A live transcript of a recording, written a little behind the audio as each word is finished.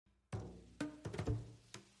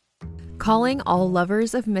calling all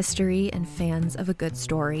lovers of mystery and fans of a good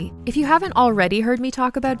story. If you haven't already heard me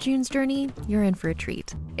talk about June's Journey, you're in for a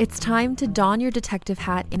treat. It's time to don your detective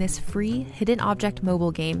hat in this free hidden object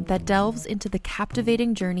mobile game that delves into the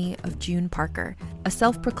captivating journey of June Parker, a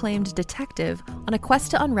self-proclaimed detective on a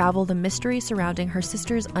quest to unravel the mystery surrounding her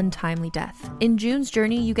sister's untimely death. In June's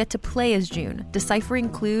Journey, you get to play as June, deciphering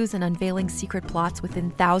clues and unveiling secret plots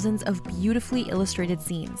within thousands of beautifully illustrated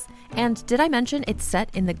scenes. And did I mention it's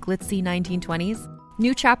set in the glitzy 1920s?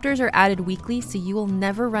 New chapters are added weekly, so you will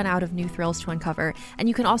never run out of new thrills to uncover, and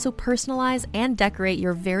you can also personalize and decorate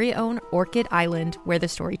your very own Orchid Island where the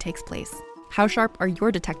story takes place. How sharp are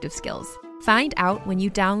your detective skills? Find out when you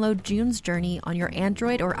download June's Journey on your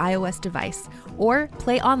Android or iOS device, or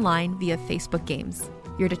play online via Facebook Games.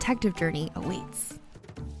 Your detective journey awaits.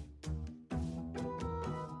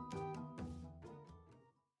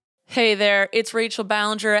 Hey there, it's Rachel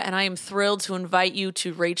Ballinger, and I am thrilled to invite you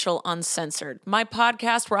to Rachel Uncensored, my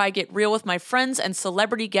podcast where I get real with my friends and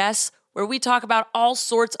celebrity guests, where we talk about all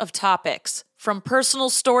sorts of topics. From personal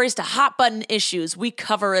stories to hot-button issues, we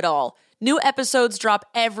cover it all. New episodes drop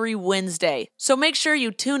every Wednesday, so make sure you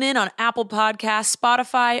tune in on Apple Podcasts,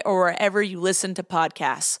 Spotify, or wherever you listen to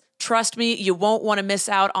podcasts. Trust me, you won't want to miss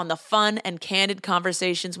out on the fun and candid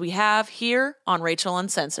conversations we have here on Rachel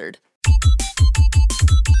Uncensored.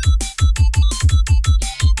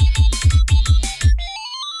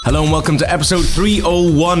 Hello and welcome to episode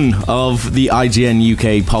 301 of the IGN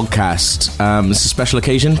UK podcast. It's a special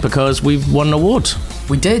occasion because we've won an award.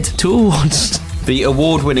 We did. 2 awards. The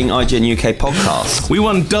award-winning IGN UK podcast. We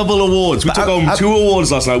won double awards. We took home 2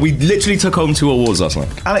 awards last night. We literally took home 2 awards last night.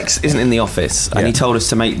 Alex isn't in the office, and he told us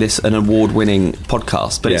to make this an award-winning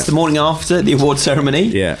podcast, but it's the morning after the award ceremony.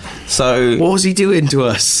 Yeah. So what was he doing to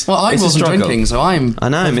us? Well, I wasn't drinking, so I'm... I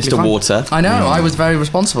know, Mr. fine. Water. I know, I was very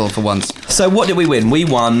responsible for once. So what did we win? We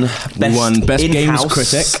won Best Games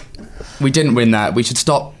Critic. We didn't win that. We should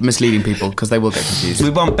stop misleading people, because they will get confused. We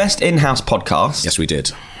won Best In-House Podcast. Yes, we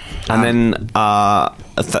did. And then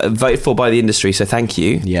voted for by the industry, so thank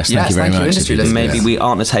you. Yes, thank you very much. Industry Maybe we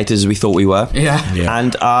aren't as haters as we thought we were. Yeah.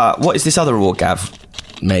 And what is this other award, Gav?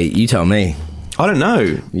 Mate, you tell me. I don't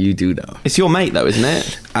know. You do know. It's your mate, though, isn't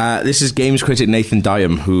it? This is Games critic Nathan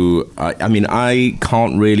Diam, who, I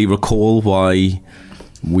can't really recall why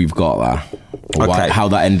we've got that. Or how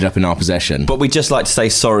that ended up in our possession. But we'd just like to say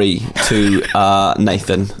sorry to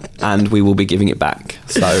Nathan, and we will be giving it back.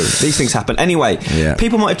 So these things happen. Anyway,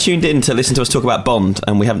 people might have tuned in to listen to us talk about Bond,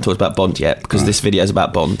 and we haven't talked about Bond yet, because this video is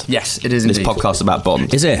about Bond. Yes, it is indeed. This podcast is about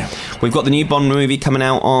Bond. Is it? We've got the new Bond movie coming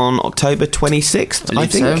out on October 26th, I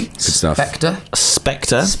think. So. Good stuff.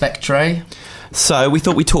 Spectre. So we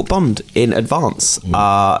thought we'd talk Bond in advance.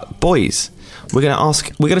 Boys, we're going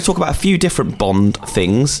to talk about a few different Bond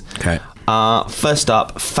things. Okay. First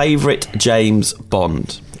up, favourite James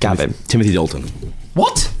Bond. Gavin. Timothy Dalton.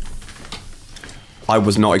 What? I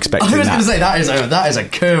was not expecting I was that. going to say, that is a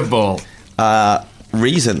curveball.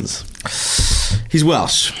 Reasons. He's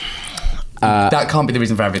Welsh. That can't be the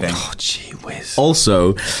reason for everything. Oh, gee whiz.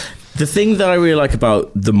 Also, the thing that I really like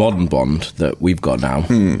about the modern Bond that we've got now,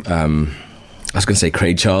 I was going to say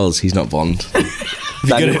Craig Charles, he's not Bond.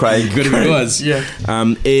 Daniel Craig. Good if he was. Yeah.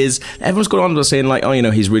 Is everyone's going on about saying like, oh,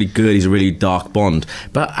 he's really good, he's a really dark Bond.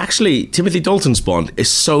 But actually, Timothy Dalton's Bond is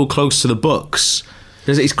so close to the books.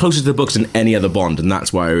 He's closer to the books than any other Bond, and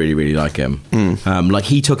that's why I really, really like him.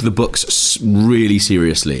 He took the books really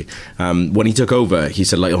seriously. When he took over, he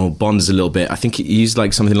said like, Bond is a little bit, I think he's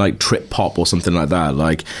like something like trip hop or something like that.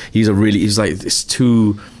 Like he's like, it's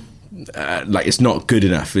too... it's not good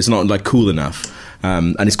enough. It's not like cool enough.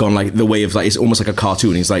 And it's gone like the way of like, it's almost like a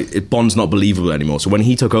cartoon. He's like, Bond's not believable anymore. So when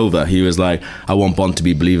he took over, he was like, I want Bond to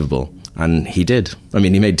be believable. And he did. I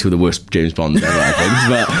mean, he made 2 of the worst James Bonds ever, I think.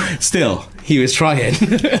 But still, he was trying.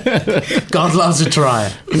 God loves a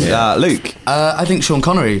try. Luke. I think Sean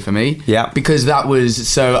Connery for me. Yeah. Because that was,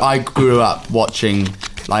 so I grew up watching,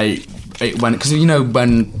 like, because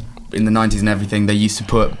when in the 90s and everything, they used to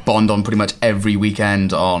put Bond on pretty much every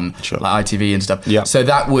weekend on like ITV and stuff. Yeah. So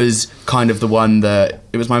that was kind of the one that,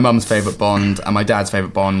 it was my mum's favourite Bond and my dad's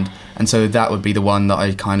favourite Bond, and so that would be the one that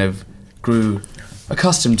I kind of grew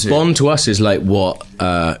accustomed to. Bond to us is like what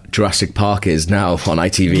Jurassic Park is now on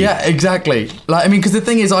ITV. Yeah, exactly. Like, I mean, because the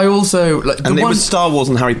thing is, I also... Like, and it was Star Wars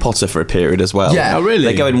and Harry Potter for a period as well. Yeah. Oh, really?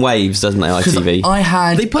 They go in waves, doesn't they,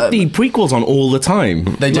 ITV? They put the prequels on all the time.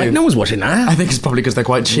 They do. Like, no one's watching that. I think it's probably because they're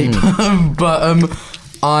quite cheap. But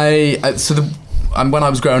when I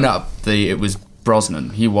was growing up, it was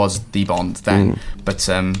Brosnan. He was the Bond then.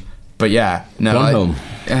 But yeah, no. Bond home.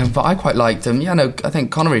 But I quite liked him. Yeah, no, I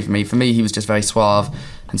think Connery for me, he was just very suave.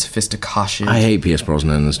 and sophistication. I hate Pierce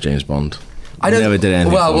Brosnan as James Bond. I don't, never did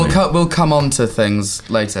anything. Well, for me. we'll come on to things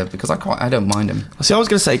later because I don't mind him. See, I was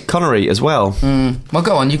going to say Connery as well. Well,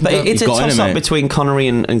 go on. You can. But Go. it's a You've got toss-up him, mate. between Connery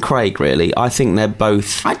and Craig, really. I think they're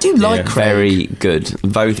both I do like Craig. very good,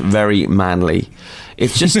 both very manly.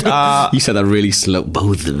 It's just You said that really slow.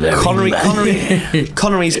 Both very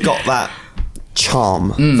Connery's got that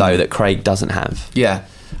charm, though, that Craig doesn't have. Yeah.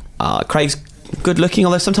 Craig's good looking,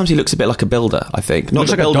 although sometimes he looks a bit like a builder, I think. Not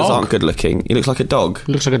Looks that like a builders dog. aren't good looking. He looks like a dog.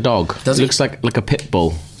 Looks like a dog. Does he? Looks like a pit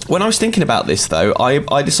bull. When I was thinking about this, though,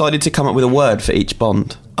 I decided to come up with a word for each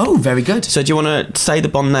Bond. Oh, very good. So do you want to say the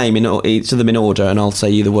Bond name in each of them in order, and I'll say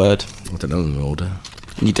you the word? I don't know in order.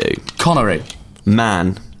 You do. Connery.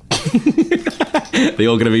 Man. They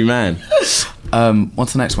all gonna be man.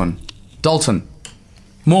 What's the next one? Dalton.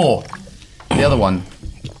 Moore. The other one.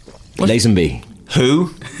 Lazenby.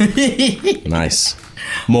 Who? Nice.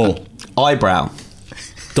 More. Eyebrow.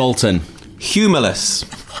 Dalton. Humorless.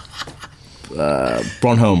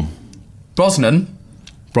 Bronholm. Brosnan.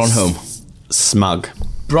 Bronholm. Smug.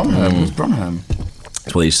 Bronholm. Who's Bronholm?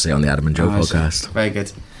 That's what they used to say on the Adam and Joe I see. podcast. Very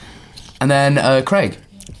good. And then Craig.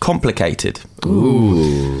 Complicated.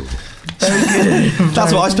 Ooh.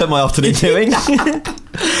 That's what I spent my afternoon doing.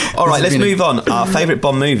 All right, let's move on. Our favourite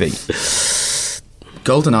Bond movie.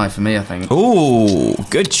 GoldenEye for me, I think. Ooh,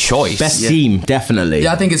 good choice. Best team, definitely.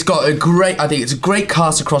 Yeah, I think it's got a great. I think it's a great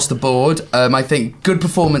cast across the board. I think good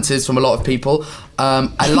performances from a lot of people.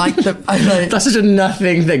 I like the. That's such a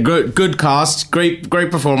nothing thing. Good cast, great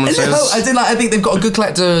performances. No, I think they've got a good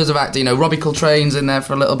collectors of acting. You know, Robbie Coltrane's in there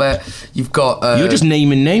for a little bit. You've got. You're just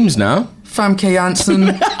naming names now. Famke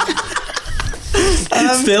Janssen.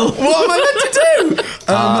 Still. What am I meant to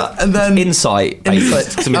do? And then Insight.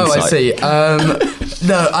 Some Oh, I insight. see.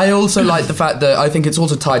 No, I also like the fact that I think it's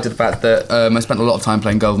also tied to the fact that I spent a lot of time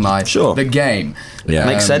playing GoldenEye. Sure. The game. Yeah.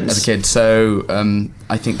 Makes sense. As a kid, so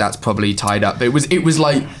I think that's probably tied up. It was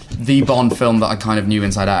like the Bond film that I kind of knew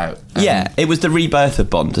inside out. Yeah, it was the rebirth of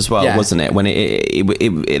Bond as well, Yeah. wasn't it? When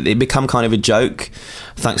it become kind of a joke,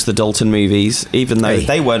 thanks to the Dalton movies, even though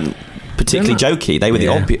they weren't particularly jokey. They were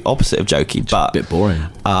the opposite of jokey, but a bit boring.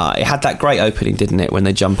 It had that great opening, didn't it? When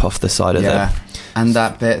they jump off the side of Yeah. And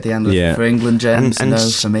that bit at the end of For England Gems, and no,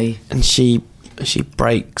 sh- for me. and she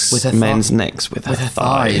breaks With her men's thigh- necks with her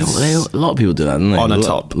thighs. thighs. A lot of people do that, don't they? On a a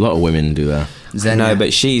top. A lot of women do that. Xenia. No,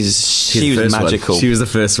 but she She's the was first magical. One. She was the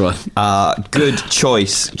first one. Good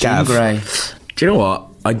choice, Jean Gav. Grey. Do you know what?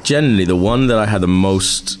 I generally, the one that I had the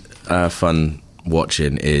most fun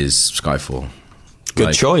watching is Skyfall.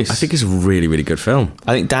 Good choice. I think it's a really, really good film.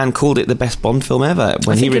 I think Dan called it the best Bond film ever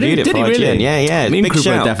when he reviewed it Did for he IGN. really? Yeah. Me and Big Cooper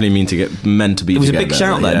shout. definitely meant to be. It was a together, big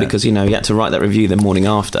shout though, yeah. because he had to write that review the morning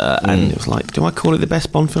after, and it was like, "Do I call it the best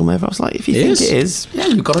Bond film ever?" I was like, "If you It think is. it is." Yeah,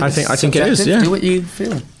 you've got to. I think it is, yeah. Do what you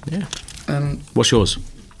feel. Yeah. What's yours?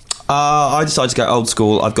 I decided to go old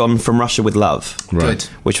school. I've gone From Russia with Love, Good.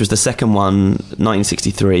 which was the second one,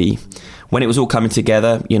 1963. When it was all coming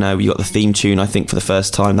together, you got the theme tune, I think, for the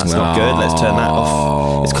first time. That's not good. Let's turn that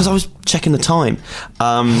off. It's because I was checking the time.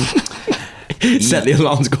 Set the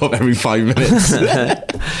alarm to go off every 5 minutes.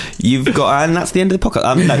 You've got, and that's the end of the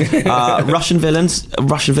podcast. Russian villains.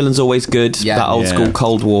 Russian villains always good. Yeah. That old Yeah. school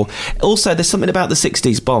Cold War. Also, there's something about the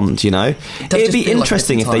 60s Bond. does It'd just be feel like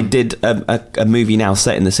interesting a if they different did a movie now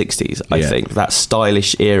set in the 60s. I Yeah. think that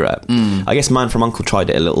stylish era. I guess Man from U.N.C.L.E. tried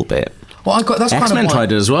it a little bit. Well, that's kind of X-Men why-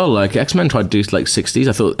 tried it as well. Like X-Men tried to do like 60s.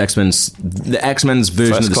 I thought the X-Men's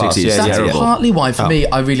version First of the class, 60s yeah, is yeah, terrible. That's partly why, for me,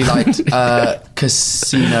 I really liked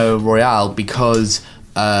Casino Royale because.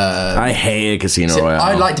 I hated Casino Royale.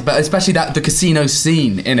 I liked it, but especially the casino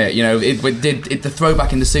scene in it. The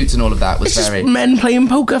throwback in the suits and all of that was It's very. just men playing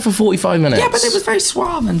poker for 45 minutes. Yeah, but it was very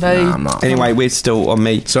suave and very. Nah, I'm not. Anyway, we're still on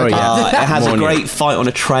me. Sorry, yeah. It has a More on you. great fight on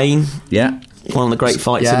a train. Yeah. One of the great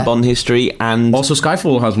fights Yeah. in Bond history, and Also,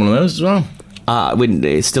 Skyfall has one of those as well.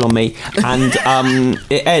 it's still on me. And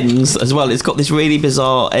it ends as well. It's got this really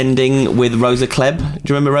bizarre ending with Rosa Klebb. Do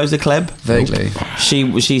you remember Rosa Klebb? Vaguely.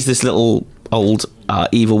 She's this little old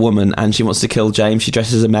evil woman, and she wants to kill James. She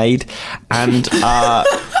dresses as a maid, and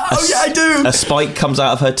I do. a spike comes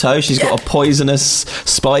out of her toe. She's got a poisonous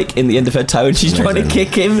spike in the end of her toe, and she's trying to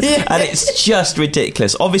kick him, and it's just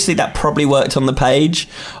ridiculous. Obviously, that probably worked on the page.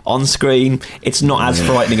 On screen, it's not as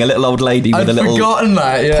frightening. A little old lady with I'd a little forgotten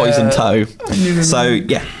that, yeah. poison toe. knew So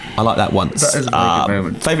yeah, I like that one. That is a very good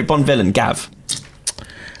moment. Favorite Bond villain, Gav?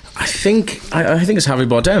 I think it's Harvey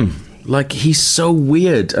Bardem. Like, he's so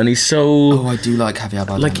weird, and he's so... Oh, I do like Javier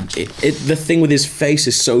Bardem. Like, the thing with his face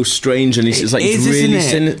is so strange, and he's like, is, really...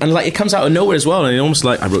 isn't it? And, like, it comes out of nowhere as well, and it almost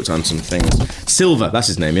like... I wrote down some things. Silver, that's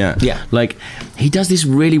his name, yeah. Yeah. Like, he does this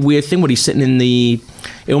really weird thing where he's sitting in the...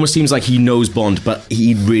 It almost seems like he knows Bond, but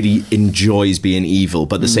he really enjoys being evil.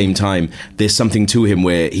 But at the same time, there's something to him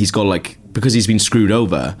where he's got, like... Because he's been screwed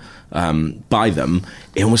over by them,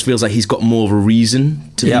 it almost feels like he's got more of a reason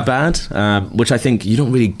to be bad, which I think you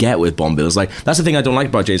don't really get with Bond villains. Like, that's the thing I don't like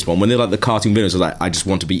about James Bond. When they're like the cartoon villains, are like, I just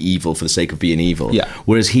want to be evil for the sake of being evil. Yeah.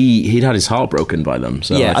 Whereas he'd had his heart broken by them.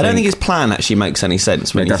 So I don't think his plan actually makes any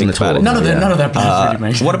sense when you think about it. None of their plans really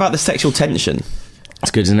make sense. What about the sexual tension?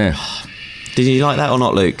 It's good, isn't it? Did you like that or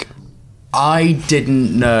not, Luke? I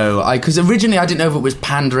didn't know. Because originally I didn't know if it was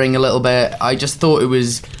pandering a little bit. I just thought it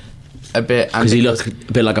was a bit... Because he looked a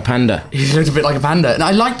bit like a panda. He looked a bit like a panda. And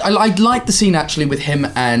I liked the scene, actually, with him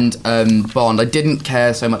and Bond. I didn't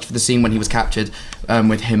care so much for the scene when he was captured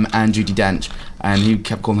with him and Judi Dench. And he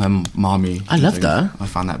kept calling her Mommy. I love that. I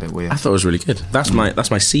found that a bit weird. I thought it was really good. That's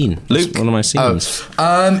my scene. Luke? That's one of my scenes.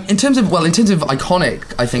 In terms of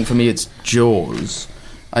iconic, I think for me it's Jaws.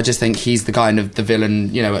 I just think he's the kind of the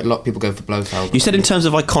villain. You know, a lot of people go for Blofeld. You said in terms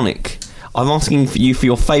of iconic. I'm asking for you for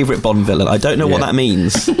your favourite Bond villain. I don't know what that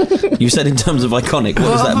means. You said in terms of iconic. What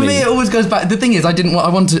does that mean? For me, it always goes back. The thing is, I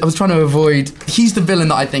was trying to avoid. He's the villain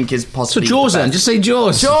that I think is possibly. So Jaws, then, just say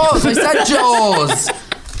Jaws. Jaws. I said Jaws.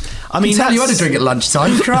 I mean, tell you how to drink at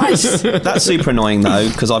lunchtime. Christ. That's super annoying though,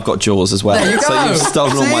 because I've got Jaws as well. There you go. So you've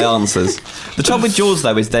stolen all my answers. The trouble with Jaws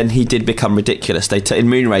though is then he did become ridiculous. In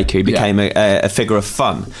Moonraker, he became a figure of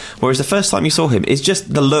fun. Whereas the first time you saw him, it's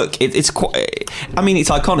just the look. It's quite. I mean, it's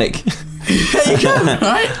iconic. There you go.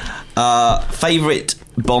 Right. Favourite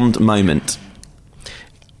Bond moment.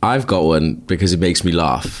 I've got one because it makes me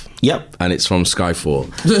laugh. Yep. And it's from Skyfall.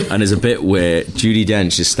 And there's a bit where Judi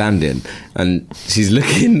Dench is standing and she's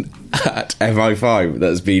looking at MI5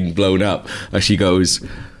 that's been blown up, and she goes,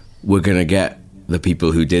 "We're going to get the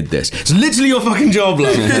people who did this." It's literally your fucking job,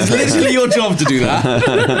 love. It's literally your job to do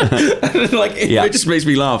that. Like, it just makes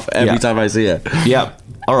me laugh every time I see it. Yeah.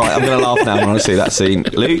 All right, I'm going to laugh now when I see that scene.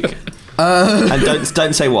 Luke? And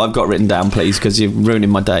don't say what I've got written down, please, because you're ruining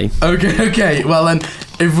my day. Okay. Well, then,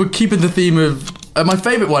 if we're keeping the theme of... my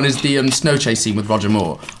favourite one is the snow chase scene with Roger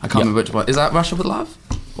Moore. I can't remember which one. Is that Russia with Love?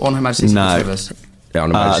 Or On Her Majesty's Secret Service? Yeah,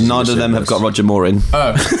 neither of them have got Roger Moore in.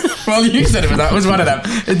 Oh. Well, you said it was one of them.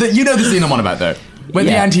 You know the scene I'm on about, though? When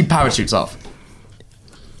the anti-parachutes off.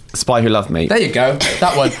 Spy Who Loved Me. There you go,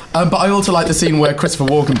 that one. But I also like the scene where Christopher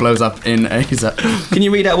Walken blows up in Aza. Can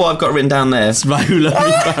you read out what I've got written down there? Spy Who Loved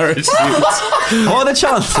Me parachutes. What are the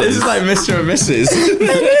chances? This is like Mr. and Mrs.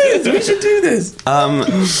 It is, we should do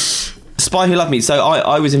this. Spy Who Loved Me. So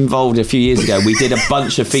I was involved a few years ago. We did a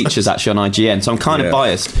bunch of features actually on IGN. So I'm kind of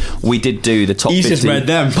biased. We did do the top 50. You just read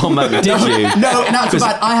them. Bond moment. Did you? No, it's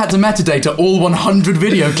bad. I had to metadata all 100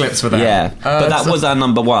 video clips for that. Yeah, but that was our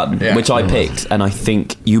number one, which I picked, and I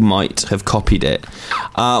think you might have copied it.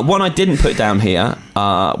 One I didn't put down here,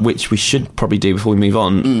 which we should probably do before we move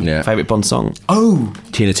on. Favourite Bond song? Oh,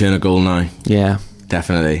 Tina Turner, Goldeneye. Yeah,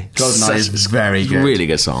 definitely. Goldeneye is very good. Really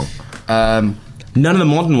good song. None of the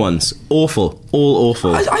modern ones. Awful. All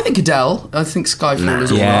awful. I think Adele. I think Skyfall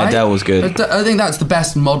is all right. Yeah, Adele was good. I think that's the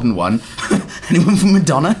best modern one. Anyone from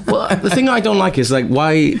Madonna? Well, the thing I don't like is, like,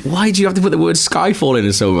 why do you have to put the word Skyfall in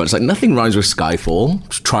it so much? Like, nothing rhymes with Skyfall.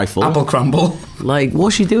 Trifle. Apple crumble. Like,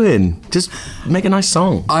 what's she doing? Just make a nice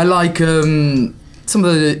song. I like some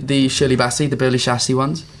of the Shirley Bassey, the Burley Chassis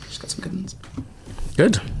ones. She's got some good ones.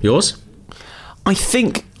 Good. Yours? I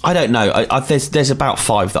think... I don't know. There's about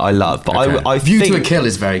 5 that I love, but I View think to a Kill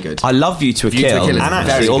is very good. I love View to a Kill, and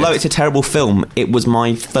actually, although it's a terrible film, it was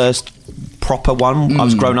my first proper one. I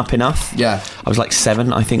was grown up enough. Yeah, I was like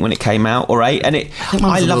 7, I think, when it came out, or 8, and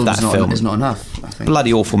I love that film. It's not enough. I think.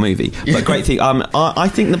 Bloody awful movie, but great thing. I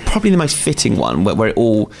think probably the most fitting one where it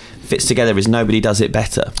all fits together is Nobody Does It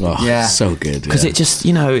Better. Oh, yeah, so good. Because it just,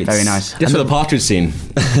 it's very nice. Just for the Partridge scene,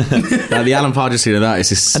 the Alan Partridge scene of that is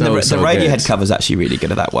just so. And the Radiohead cover's actually really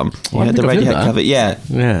good at that one. Yeah, the Radiohead cover. Yeah,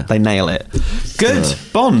 they nail it. Good.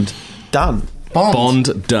 Bond done.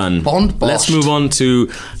 Bond done. Bond boshed. Let's move on to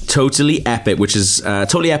Totally Epic, which is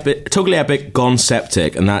Totally Epic Gone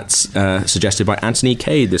Septic, and that's suggested by Anthony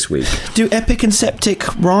Cade this week. Do epic and septic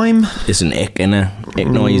rhyme? It's an ick in a ick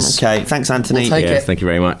noise. Okay, thanks, Anthony. We'll take it. Thank you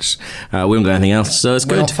very much. We haven't got anything else, so it's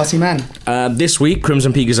We're good. not fussy man. This week,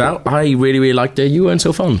 Crimson Peak is out. I really, really liked it. You weren't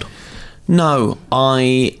so fond. No,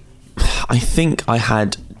 I think I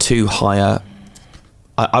had too higher.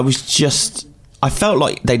 I was just I felt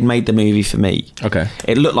like they'd made the movie for me. Okay.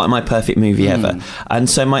 It looked like my perfect movie ever. And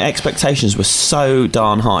so my expectations were so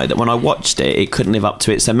darn high that when I watched it, it couldn't live up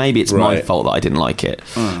to it. So maybe it's my fault that I didn't like it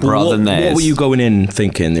rather than theirs. What were you going in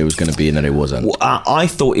thinking it was going to be and then it wasn't? Well, I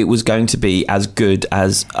thought it was going to be as good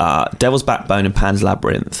as Devil's Backbone and Pan's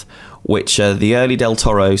Labyrinth, which are the early Del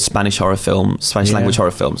Toro Spanish language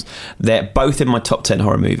horror films. They're both in my top 10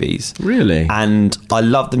 horror movies. Really? And I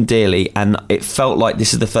love them dearly, and it felt like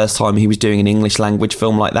this is the first time he was doing an English language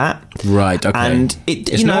film like that. Right, okay. And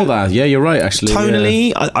it's not that. Yeah, you're right, actually. Tonally,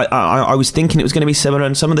 yeah. I was thinking it was going to be similar,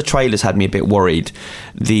 and some of the trailers had me a bit worried.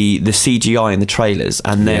 The CGI in the trailers,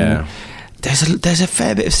 and then there's a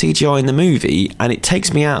fair bit of CGI in the movie, and it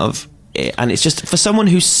takes me out of it, and it's just for someone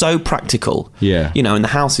who's so practical, and the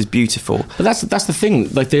house is beautiful. But that's the thing.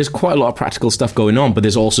 Like, there's quite a lot of practical stuff going on, but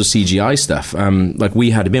there's also CGI stuff. Like,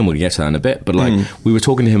 we had him in. We'll get to that in a bit. But like, we were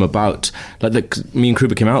talking to him about me and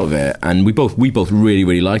Krupa came out of it, and we both really,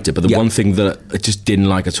 really liked it. But the one thing that I just didn't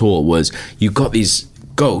like at all was you've got these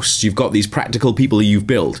ghosts, you've got these practical people that you've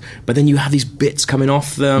built, but then you have these bits coming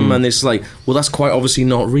off them, and it's like, well, that's quite obviously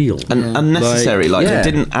not real and unnecessary. It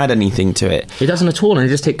didn't add anything to it. It doesn't at all, and it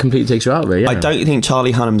just completely takes you out of it. I don't think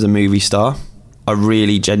Charlie Hunnam's a movie star. I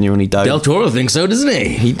really genuinely don't. Del Toro thinks so, doesn't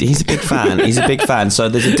he? He's a big fan. He's a big fan. So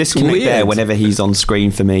there's a disconnect there whenever he's on screen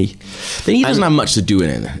for me. Then he doesn't have much to do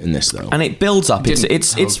in this, though. And it builds up.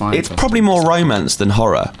 It's probably more romance than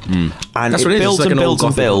horror. And that's what it builds is. It's like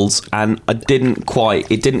and builds. And it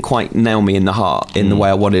didn't quite nail me in the heart in the way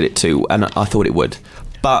I wanted it to, and I thought it would.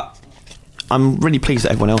 But I'm really pleased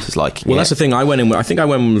that everyone else is liking it. Well, that's the thing. I think I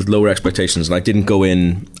went in with lower expectations, and I didn't go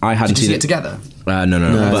in. I hadn't Did you seen see it together.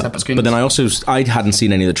 No. But then I hadn't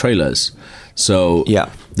seen any of the trailers. So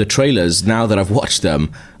the trailers, now that I've watched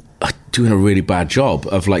them, are doing a really bad job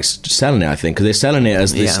of like selling it. I think because they're selling it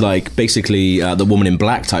as this like basically the Woman in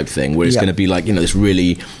Black type thing, where it's going to be like this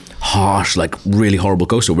really harsh, like really horrible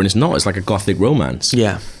ghost story. When it's not. It's like a gothic romance.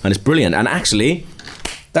 Yeah, and it's brilliant. And actually,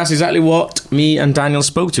 that's exactly what me and Daniel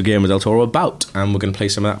spoke to Guillermo del Toro about, and we're going to play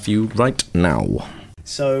some of that for you right now.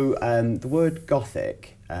 So the word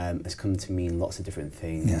gothic has come to mean lots of different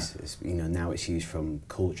things. Now it's used from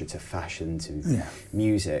culture to fashion to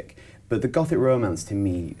music. But the Gothic romance to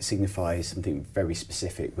me signifies something very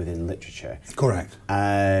specific within literature. Correct.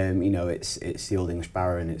 It's the Old English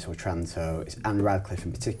Baron, it's Otranto, it's Anne Radcliffe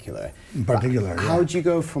in particular. How do you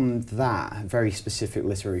go from that very specific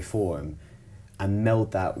literary form and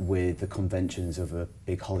meld that with the conventions of a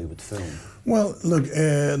big Hollywood film? Well, look,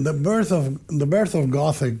 the birth of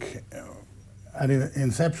Gothic at its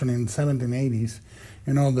inception in the 1780s,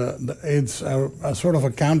 it's a sort of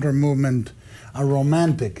a counter movement, a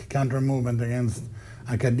romantic counter movement against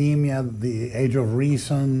academia, the age of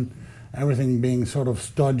reason, everything being sort of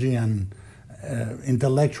stodgy and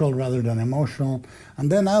intellectual rather than emotional. And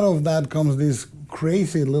then out of that comes this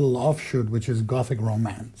crazy little offshoot, which is Gothic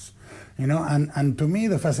romance. And to me,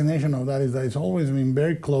 the fascination of that is that it's always been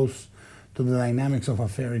very close to the dynamics of a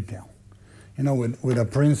fairy tale. With a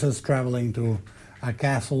princess traveling to a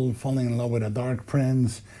castle, falling in love with a dark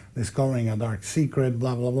prince, discovering a dark secret,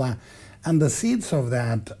 blah, blah, blah. And the seeds of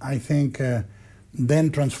that, I think,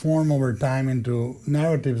 then transform over time into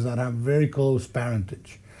narratives that have very close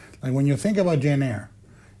parentage. Like when you think about Jane Eyre,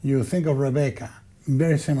 you think of Rebecca,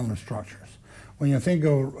 very similar structures. When you think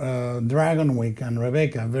of Dragonwyck and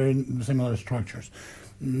Rebecca, very similar structures.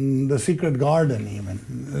 The Secret Garden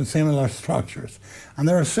even, similar structures. And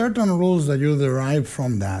there are certain rules that you derive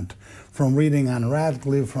from that, from reading Anne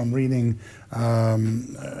Radcliffe, from reading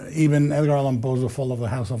even Edgar Allan Poe's The Fall of the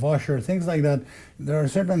House of Usher, things like that. There are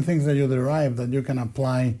certain things that you derive that you can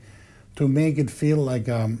apply to make it feel like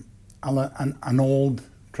an old,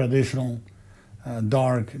 traditional,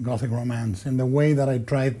 dark Gothic romance, in the way that I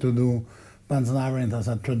tried to do Pan's Labyrinth as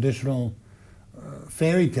a traditional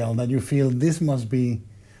fairy tale, that you feel this must be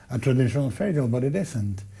a traditional fairy tale, but it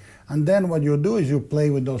isn't. And then what you do is you play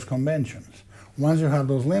with those conventions. Once you have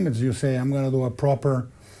those limits, you say, I'm going to do a proper,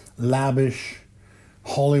 lavish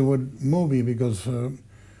Hollywood movie, because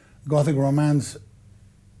Gothic romance,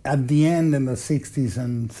 at the end in the 60s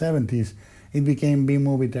and 70s, it became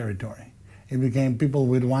B-movie territory. It became people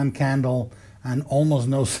with one candle and almost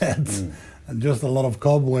no sets, just a lot of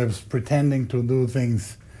cobwebs pretending to do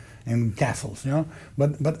things in castles,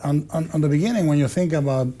 But on the beginning, when you think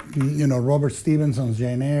about, Robert Stevenson's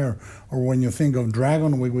Jane Eyre, or when you think of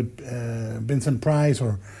Dragonwyck with Vincent Price,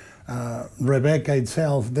 or Rebecca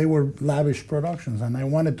itself, they were lavish productions, and I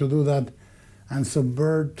wanted to do that and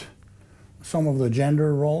subvert some of the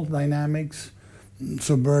gender role dynamics,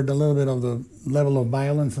 subvert a little bit of the level of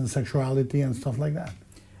violence and sexuality and stuff like that.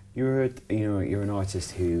 You're an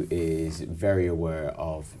artist who is very aware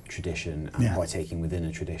of tradition and partaking within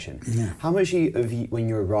a tradition. Yeah. How much when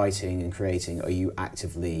you're writing and creating, are you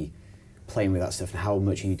actively playing with that stuff, and how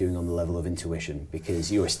much are you doing on the level of intuition,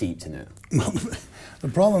 because you're steeped in it? The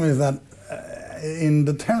problem is that in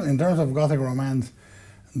terms of Gothic romance,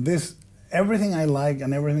 everything I like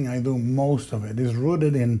and everything I do, most of it is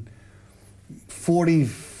rooted in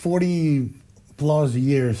 40 plus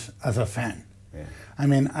years as a fan. Yeah. I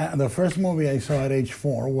mean, the first movie I saw at age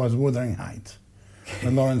 4 was Wuthering Heights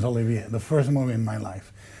with Laurence Olivier, the first movie in my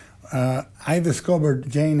life. I discovered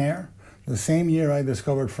Jane Eyre the same year I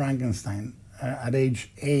discovered Frankenstein, at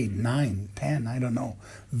age 8, 9, 10, I don't know,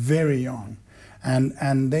 very young.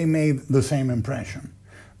 And they made the same impression.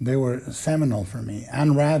 They were seminal for me.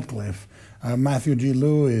 Anne Radcliffe, Matthew G.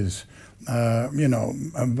 Lewis,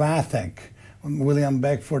 Vathek, William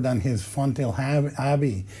Beckford and his Fonthill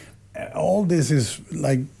Abbey. All this is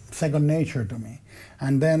like second nature to me.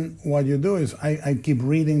 And then what you do is I keep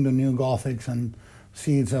reading the new Gothics and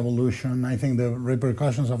see its evolution. I think the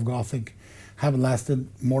repercussions of Gothic have lasted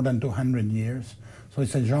more than 200 years. So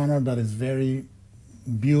it's a genre that is very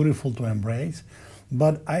beautiful to embrace.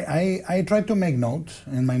 But I try to make notes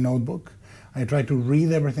in my notebook. I try to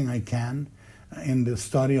read everything I can in the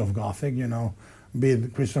study of Gothic, be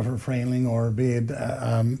it Christopher Frayling or be it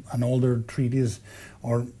an older treatise,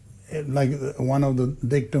 or like one of the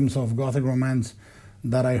dictums of Gothic romance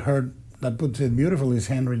that I heard that puts it beautifully is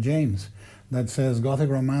Henry James, that says Gothic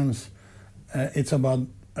romance, it's about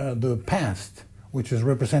the past, which is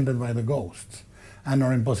represented by the ghosts, and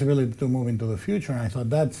our impossibility to move into the future. And I thought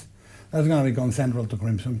that's going to become central to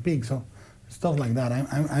Crimson Peak. So stuff like that.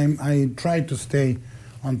 I try to stay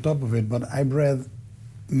on top of it, but I've read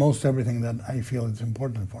most everything that I feel is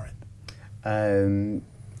important for it.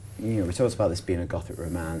 We talked about this being a Gothic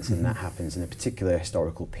romance, and that happens in a particular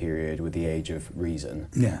historical period with the Age of Reason,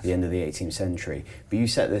 the end of the 18th century. But you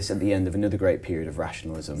set this at the end of another great period of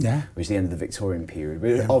rationalism, which is the end of the Victorian period.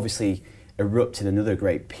 But it obviously erupted another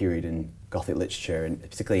great period in Gothic literature, and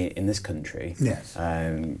particularly in this country. Yes.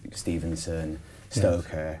 Stevenson,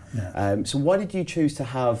 Stoker. Yeah. So why did you choose to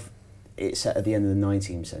have it set at the end of the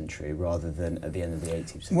 19th century rather than at the end of the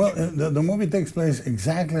 18th century? Well, the movie takes place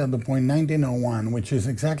exactly at the point 1901, which is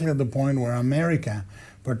exactly at the point where America,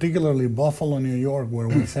 particularly Buffalo, New York, where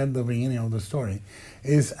we said the beginning of the story,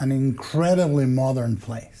 is an incredibly modern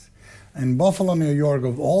place. And Buffalo, New York,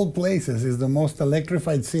 of all places, is the most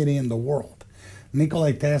electrified city in the world.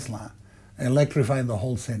 Nikola Tesla electrified the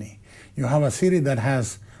whole city. You have a city that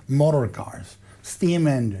has motor cars, steam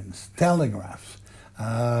engines, telegraphs,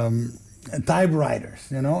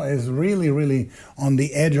 typewriters, is really, really on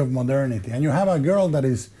the edge of modernity. And you have a girl that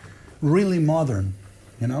is really modern,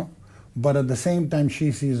 but at the same time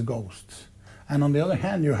she sees ghosts. And on the other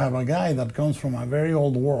hand, you have a guy that comes from a very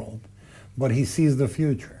old world, but he sees the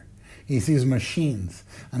future. He sees machines,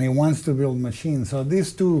 and he wants to build machines. So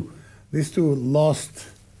these two lost,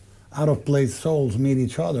 out-of-place souls meet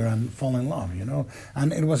each other and fall in love,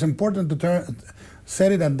 And it was important to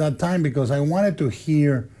set it at that time because I wanted to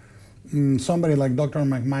hear somebody like Dr.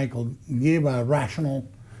 McMichael give a rational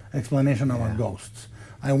explanation about ghosts.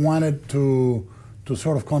 I wanted to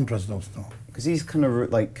sort of contrast those two. Because he's kind of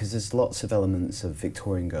because there's lots of elements of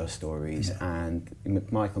Victorian ghost stories, and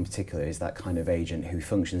McMichael in particular is that kind of agent who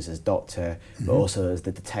functions as doctor, but also as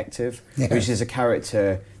the detective, which is a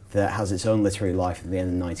character that has its own literary life at the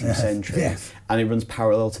end of the 19th century, and it runs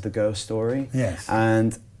parallel to the ghost story.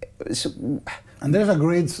 And there's a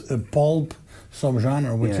great pulp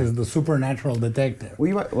subgenre, which is the supernatural detective.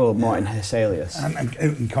 Martin Hesselius.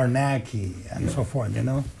 And Carnacki and so forth,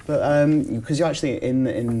 But because you actually, in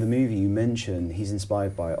the movie, you mentioned he's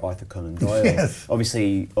inspired by Arthur Conan Doyle.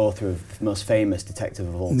 Obviously, author of the most famous detective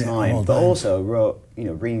of all time, but also wrote,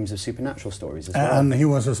 reams of supernatural stories as well. And he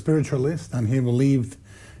was a spiritualist, and he believed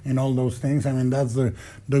in all those things. I mean, that's the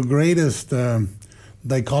greatest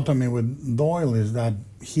dichotomy with Doyle is that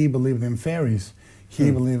he believed in fairies,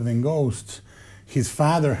 he believed in ghosts. His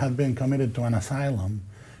father had been committed to an asylum,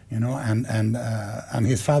 and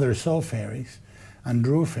his father saw fairies and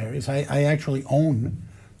drew fairies. I actually own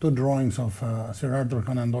 2 drawings of Sir Arthur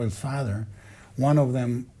Conan Doyle's father. One of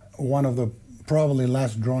the probably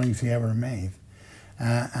last drawings he ever made,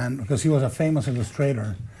 and because he was a famous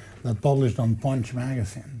illustrator that published on Punch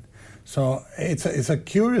magazine. So it's a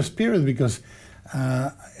curious period because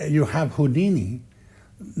you have Houdini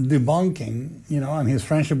debunking, and his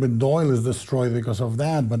friendship with Doyle is destroyed because of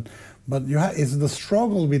that. But it's the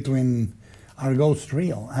struggle between are ghosts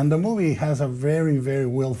real? And the movie has a very, very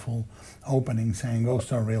willful opening saying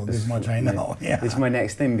ghosts are real. This much I know. This is my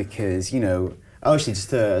next thing because Actually,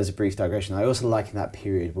 just as a brief digression, I also like in that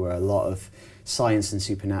period where a lot of science and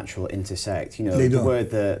supernatural intersect. You know, the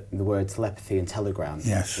word telepathy and telegram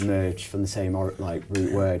emerged from the same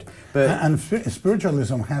root word. But and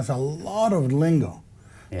spiritualism has a lot of lingo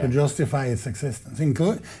to justify its existence,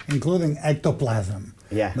 including ectoplasm.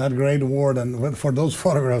 Yeah. That great word, and for those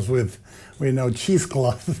photographs with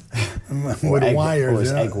cheesecloth with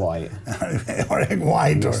wires. Or egg white. Or egg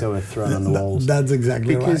white. Or so thrown on the walls. That's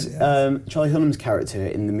exactly because, right. Because Charlie Hunnam's character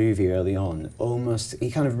in the movie early on,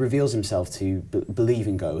 he kind of reveals himself to believe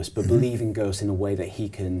in ghosts, but believe in ghosts in a way that he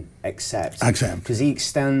can accept. Because he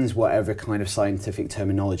extends whatever kind of scientific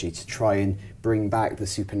terminology to try and bring back the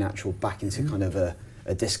supernatural back into kind of a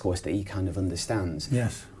discourse that he kind of understands.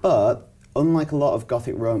 Yes. But unlike a lot of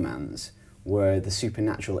Gothic romance, where the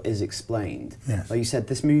supernatural is explained, like you said,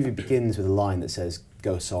 this movie begins with a line that says,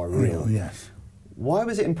 ghosts are real. Yes. Why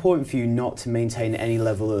was it important for you not to maintain any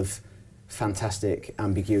level of fantastic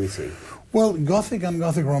ambiguity? Well, Gothic and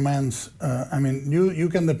Gothic romance, you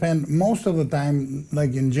can depend, most of the time,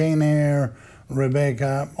 like in Jane Eyre,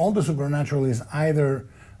 Rebecca, all the supernatural is either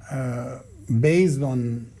based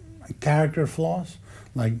on character flaws,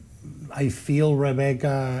 like I feel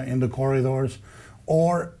Rebecca in the corridors,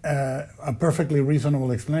 or a perfectly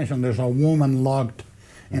reasonable explanation. There's a woman locked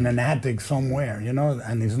in an attic somewhere,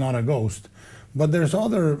 and it's not a ghost. But there's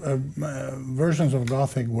other versions of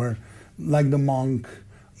Gothic where, like the Monk,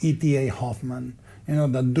 E.T.A. Hoffman,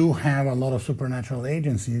 that do have a lot of supernatural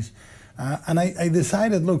agencies. And I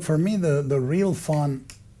decided, look, for me, the real fun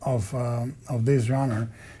of this genre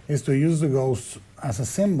is to use the ghosts as a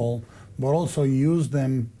symbol, but also use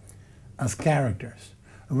them as characters.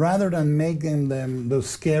 Rather than making them the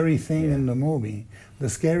scary thing in the movie, the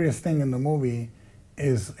scariest thing in the movie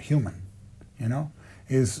is human,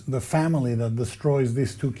 is the family that destroys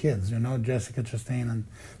these two kids, Jessica Chastain and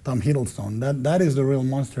Tom Hiddleston. That is the real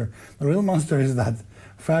monster. The real monster is that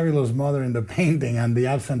fabulous mother in the painting and the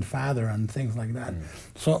absent father and things like that.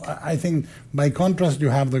 So I think by contrast you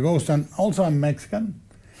have the ghost, and also I'm Mexican,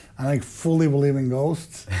 and I fully believe in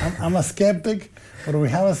ghosts. I'm a skeptic, but we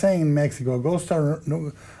have a saying in Mexico,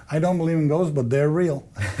 I don't believe in ghosts, but they're real.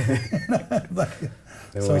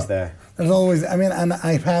 They're always there. There's always, and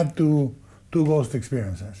I've had two ghost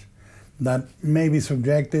experiences that may be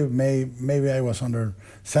subjective, maybe I was under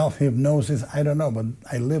self-hypnosis, I don't know, but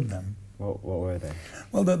I lived them. What were they?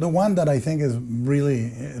 Well, the one that I think is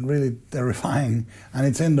really, really terrifying, and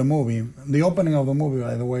it's in the movie, the opening of the movie,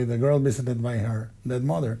 by the way, the girl visited by her dead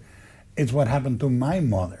mother, it's what happened to my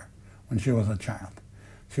mother when she was a child.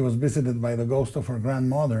 She was visited by the ghost of her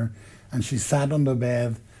grandmother, and she sat on the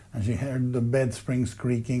bed, and she heard the bed springs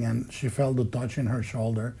creaking, and she felt the touch in her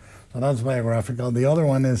shoulder. So that's biographical. The other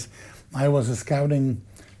one is, I was scouting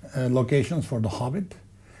locations for The Hobbit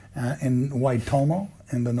in Waitomo,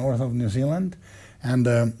 in the north of New Zealand, and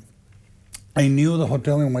I knew the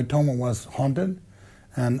hotel in Waitomo was haunted,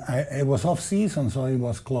 and it was off-season, so it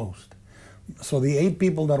was closed. So the 8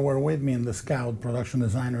 people that were with me in the scout, production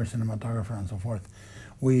designer, cinematographer, and so forth,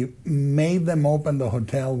 we made them open the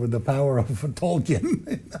hotel with the power of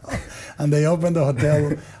Tolkien. And they opened the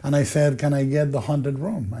hotel, and I said, can I get the haunted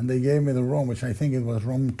room? And they gave me the room, which I think it was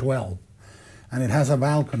room 12. And it has a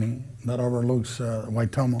balcony that overlooks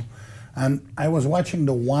Waitomo. And I was watching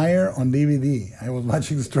The Wire on DVD. I was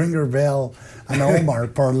watching Stringer Bell and Omar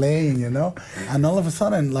parlaying, And all of a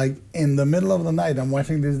sudden, like in the middle of the night, I'm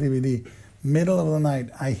watching this DVD, middle of the night,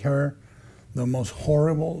 I hear the most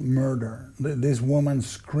horrible murder. This woman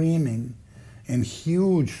screaming in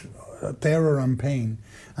huge terror and pain.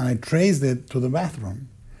 And I traced it to the bathroom.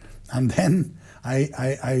 And then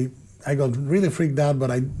I got really freaked out,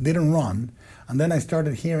 but I didn't run. And then I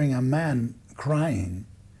started hearing a man crying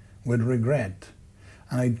with regret.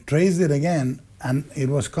 And I traced it again, and it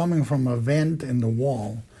was coming from a vent in the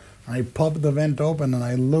wall. I popped the vent open and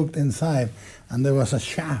I looked inside, and there was a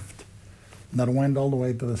shaft that went all the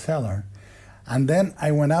way to the cellar. And then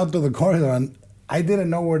I went out to the corridor, and I didn't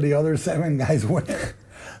know where the other 7 guys were.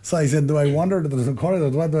 So I said, do I wander to the corridor?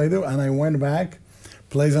 What do I do? And I went back,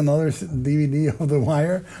 placed another DVD of The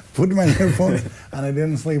Wire, put my earphones, and I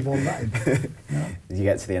didn't sleep all night. No. Did you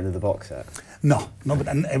get to the end of the box set? No, but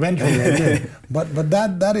eventually I did. But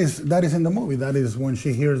that is in the movie. That is when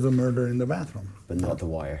she hears the murder in the bathroom. But not The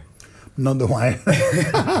Wire. Not The Wire.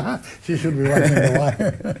 She should be watching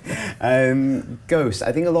The Wire. Ghosts.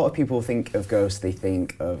 I think a lot of people think of ghosts, they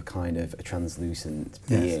think of kind of a translucent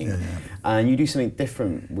being. Yes, And you do something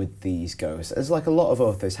different with these ghosts. As like a lot of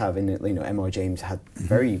authors have, M.R. James had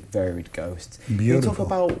very varied ghosts. Beautiful. Can you talk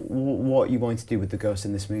about what you want to do with the ghosts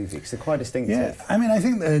in this movie? Because they're quite distinctive. Yeah, I mean, I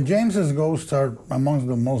think James's ghosts are amongst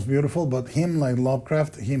the most beautiful, but him, like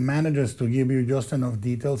Lovecraft, he manages to give you just enough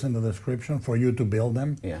details in the description for you to build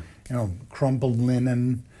them. Yeah. Crumpled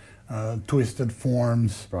linen, twisted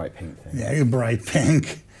forms. Bright pink thing. Yeah, bright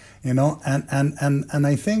pink. And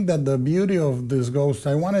I think that the beauty of these ghosts,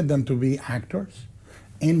 I wanted them to be actors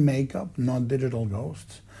in makeup, not digital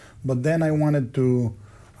ghosts. But then I wanted to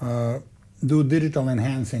do digital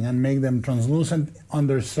enhancing and make them translucent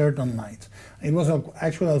under certain lights. It was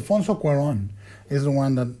actually Alfonso Cuarón is the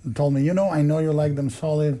one that told me, I know you like them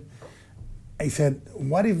solid. I said,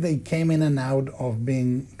 what if they came in and out of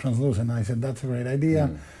being translucent? I said, that's a great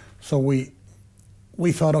idea. So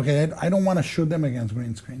we thought, okay, I don't want to shoot them against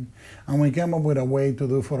green screen. And we came up with a way to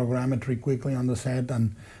do photogrammetry quickly on the set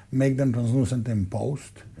and make them translucent in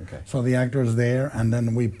post. Okay. So the actor's there, and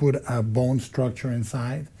then we put a bone structure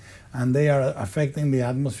inside, and they are affecting the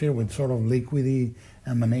atmosphere with sort of liquidy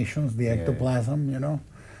emanations, the ectoplasm,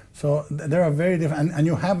 So they are very different, and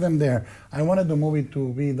you have them there. I wanted the movie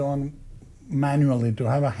to be done manually, to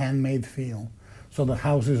have a handmade feel. So the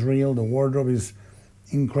house is real, the wardrobe is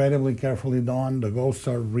incredibly carefully done, the ghosts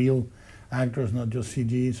are real actors, not just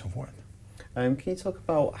CG, so forth. Can you talk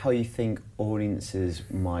about how you think audiences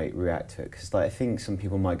might react to it? Because I think some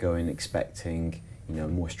people might go in expecting,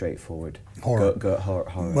 more straightforward horror.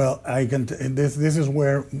 Horror. Well, this is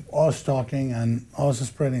where us talking and us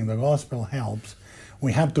spreading the gospel helps.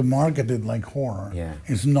 We have to market it like horror. Yeah.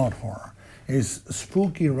 It's not horror. It's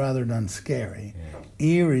spooky rather than scary,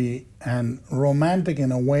 eerie and romantic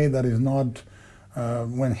in a way that is not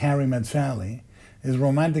When Harry Met Sally. Is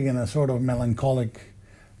romantic in a sort of melancholic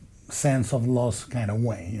sense of loss kind of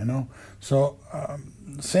way, So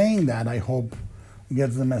saying that, I hope,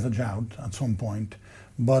 gets the message out at some point.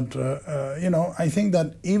 But, I think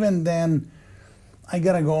that even then, I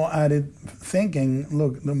gotta go at it thinking,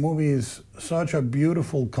 look, the movie is such a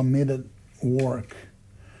beautiful, committed work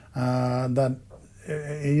that,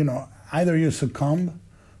 either you succumb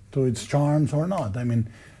to its charms or not. I mean,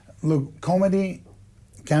 look, comedy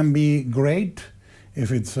can be great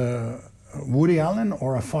if it's Woody Allen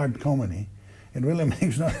or a fart comedy. It really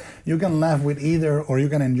makes no... You can laugh with either or you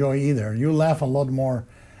can enjoy either. You laugh a lot more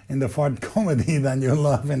in the fart comedy than you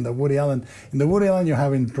laugh in the Woody Allen. In the Woody Allen you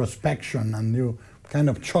have introspection and you kind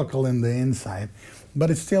of chuckle in the inside. But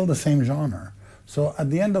it's still the same genre. So at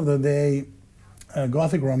the end of the day,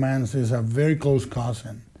 Gothic romance is a very close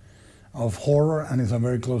cousin of horror and is a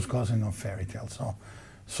very close cousin of fairy tale. So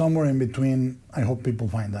somewhere in between, I hope people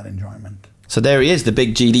find that enjoyment. So there he is, the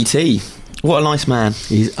big GDT. What a nice man.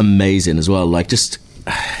 He's amazing as well. Like, just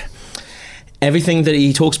everything that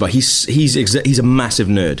he talks about, he's a massive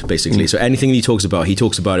nerd, basically. So anything he talks about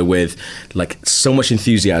it with like so much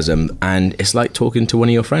enthusiasm, and it's like talking to one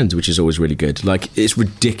of your friends, which is always really good. Like, it's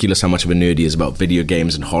ridiculous how much of a nerd he is about video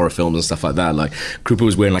games and horror films and stuff like that. Like, Krupa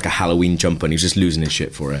was wearing like a Halloween jumper and he was just losing his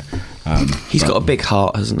shit for it. He's got a big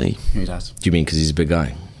heart, hasn't he? He does. Do you mean because he's a big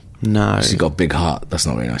guy? No. He's got a big heart. That's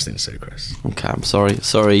not a very nice thing to say, Chris. Okay, I'm sorry,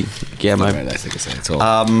 Guillermo. Not very nice thing to say at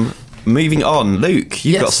all. Moving on, Luke,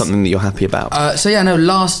 you've got something that you're happy about.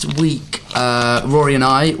 Last week, Rory and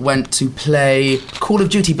I went to play Call of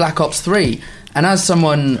Duty Black Ops 3. And as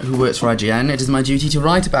someone who works for IGN, it is my duty to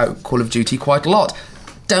write about Call of Duty quite a lot.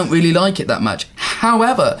 Don't really like it that much.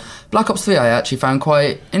 However, Black Ops 3 I actually found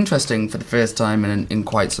quite interesting for the first time in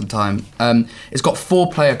quite some time. It's got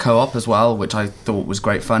 4-player co-op as well, which I thought was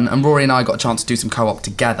great fun. And Rory and I got a chance to do some co-op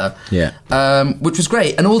together, which was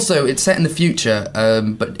great. And also, it's set in the future,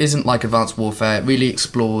 but isn't like Advanced Warfare. It really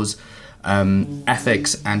explores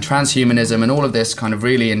ethics and transhumanism and all of this kind of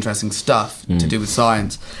really interesting stuff to do with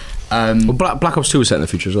science. Well, Black Ops 2 was set in the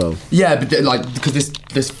future as well. Yeah, but because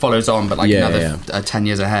this follows on, but another 10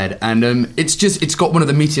 years ahead, and it's got one of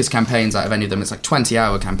the meatiest campaigns out of any of them. It's like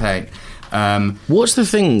 20-hour campaign. What's the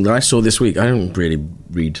thing that I saw this week? I don't really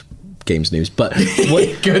read games news, but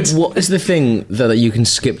what is the thing that you can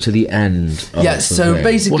skip to the end of so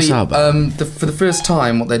basically, what's that about? For the first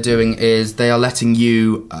time, what they're doing is they are letting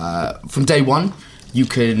you from day one. You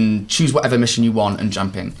can choose whatever mission you want and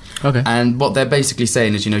jump in. Okay. And what they're basically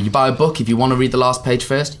saying is, you buy a book. If you want to read the last page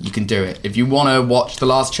first, you can do it. If you want to watch the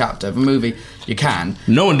last chapter of a movie, you can.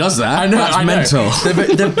 No one does that. I know. That's mental.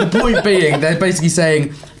 The point being, they're basically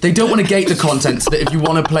saying they don't want to gate the content so that if you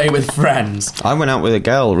want to play with friends. I went out with a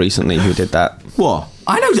girl recently who did that. What?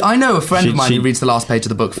 I know a friend of mine who reads the last page of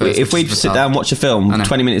the book first. If we'd sit down and watch a film,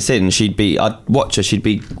 20 minutes in, I'd watch her, she'd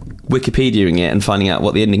be Wikipediaing it and finding out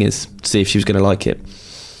what the ending is to see if she was going to like it.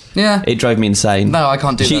 Yeah. It drove me insane. No, I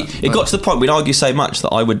can't do that. It got to the point we'd argue so much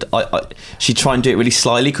that she'd try and do it really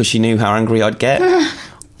slyly because she knew how angry I'd get.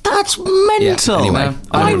 That's mental. Anyway,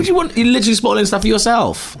 why would you want? You're literally spoiling stuff for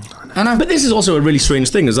yourself. I know. But this is also a really strange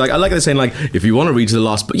thing. It's like I like they're saying like if you want to read to the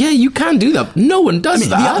last, but yeah, you can do that. No one does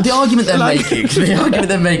that. The argument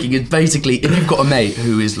they're making is basically if you've got a mate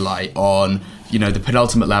who is like on the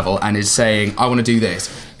penultimate level and is saying I want to do this.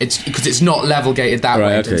 It's because it's not level gated that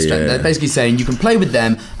way. Okay, They're basically saying you can play with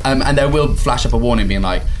them, and there will flash up a warning being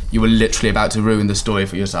like you were literally about to ruin the story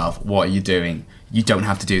for yourself. What are you doing? You don't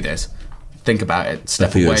have to do this. Think about it.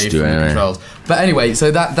 Step away from the controls. But anyway, so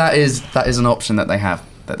that is an option that they have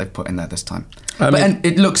that they've put in there this time. And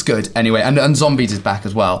it looks good anyway. And Zombies is back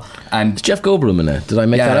as well. And Jeff Goldblum in it. Did I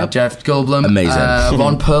make that up? Jeff Goldblum. Amazing.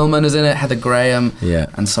 Ron Perlman is in it. Heather Graham. Yeah.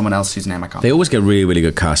 And someone else whose name I can't. They always get really, really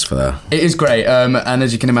good cast for that. It is great. And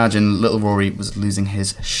as you can imagine, little Rory was losing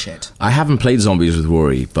his shit. I haven't played Zombies with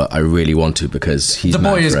Rory, but I really want to because he's the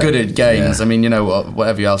boy is good at games. Yeah. I mean,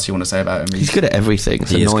 whatever else you want to say about him. He's good at everything.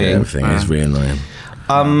 It's annoying. Is good at everything. It's really annoying.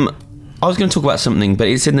 I was going to talk about something, but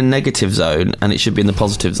it's in the negative zone and it should be in the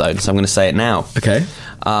positive zone, so I'm going to say it now. Okay.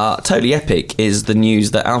 Totally epic is the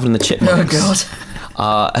news that Alvin and the Chipmunks... Oh,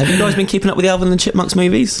 God. Have you guys been keeping up with the Alvin and the Chipmunks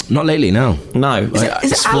movies? Not lately, no. No. Is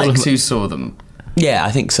it Alex who saw them? Yeah,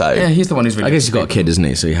 I think so. Yeah, he's the one who's really... I guess he's got a kid, isn't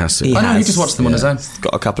he? So he has to. He just watched them on his own. He's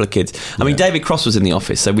got a couple of kids. I mean, David Cross was in the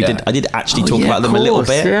office, so I did actually talk about them a little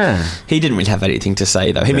bit. Yeah. He didn't really have anything to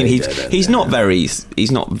say though. I mean, he's not very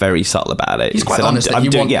subtle about it. He's quite honest. I'm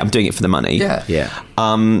doing it for the money. Yeah.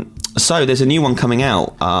 So there's a new one coming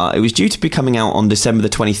out. It was due to be coming out on December the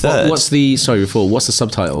 23rd. What's the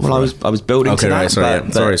subtitle? Well, I was building to that.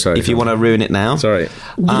 Sorry. If you want to ruin it now, sorry.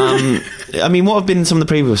 I mean, what have been some of the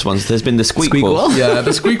previous ones? There's been the Squeakquel. Yeah,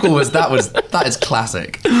 the Squeakquel that is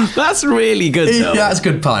classic. That's really good though. Yeah, that's a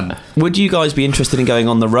good pun. Would you guys be interested in going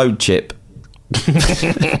on the road, Chip? Not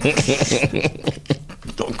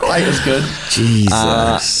quite as good.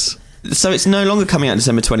 Jesus. So it's no longer coming out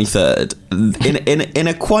December 23rd. In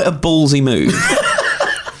a quite a ballsy move,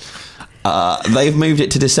 they've moved it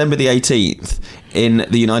to December the 18th in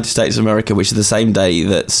the United States of America, which is the same day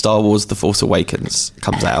that Star Wars The Force Awakens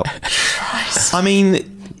comes out. Christ. I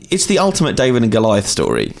mean, it's the ultimate David and Goliath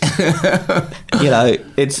story.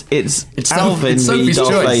 It's Alvin v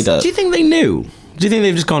Darth Vader. Do you think they knew? Do you think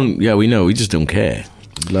they've just gone, yeah, we know, we just don't care?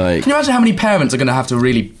 Like, can you imagine how many parents are going to have to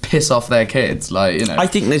really piss off their kids? I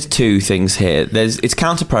think there's two things here. It's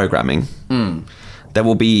counter-programming. There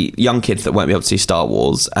will be young kids that won't be able to see Star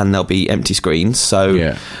Wars, and there'll be empty screens.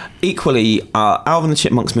 So, equally, Alvin and the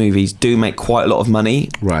Chipmunks movies do make quite a lot of money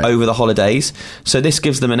over the holidays. So this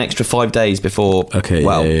gives them an extra 5 days before.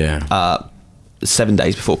 7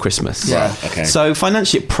 days before Christmas. Yeah. Okay. So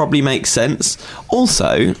financially, it probably makes sense.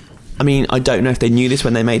 Also, I mean, I don't know if they knew this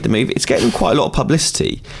when they made the movie. It's getting quite a lot of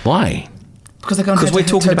publicity. Why? Because we're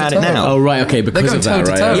talking about it now. Oh, right, okay, because of that,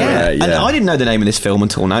 right? Yeah. And I didn't know the name of this film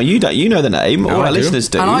until now. You don't. You know the name. All our listeners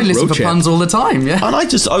do. And I listen for puns all the time, yeah. And I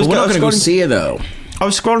was not going to go see it, though. I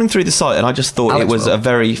was scrolling through the site and I just thought it was a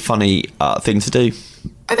very funny thing to do.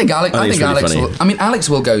 I think Alex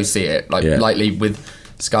will go see it, lightly with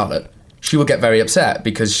Scarlett. She will get very upset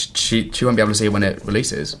because she won't be able to see it when it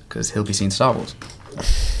releases because he'll be seeing Star Wars.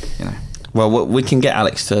 Well, we can get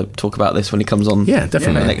Alex to talk about this when he comes on. Yeah,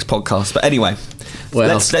 definitely. The next podcast. But anyway,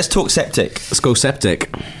 let's talk Septic. Let's go Septic.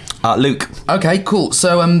 Luke. Okay, cool.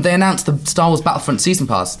 So they announced the Star Wars Battlefront Season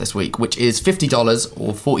Pass this week, which is $50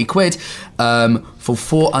 or 40 quid for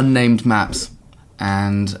 4 unnamed maps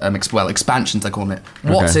and expansions, they're calling it.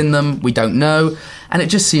 What's in them, we don't know, and it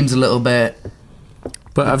just seems a little bit.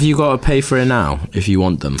 But have you got to pay for it now if you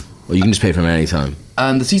want them? Or you can just pay for them any time?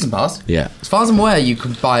 The Season Pass? Yeah. As far as I'm aware, you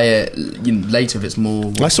can buy it later if it's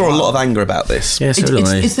more... I saw a lot of anger about this. Yeah,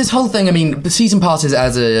 it's this whole thing, I mean, the Season Passes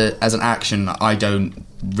as an action, I don't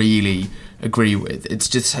really agree with. It's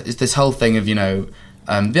this whole thing of,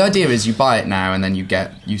 the idea is you buy it now and then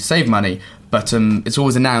you save money, but it's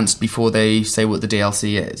always announced before they say what the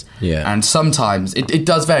DLC is. Yeah. And sometimes, it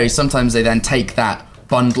does vary, sometimes they then take that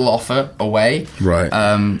bundle offer away. Right.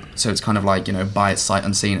 So it's kind of like, buy it sight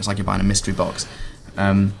unseen. It's like you're buying a mystery box.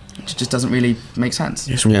 It just doesn't really make sense.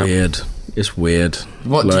 It's weird. It's weird.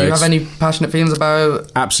 What, do you have any passionate feelings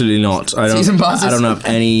about? Absolutely not. Season passes? I don't have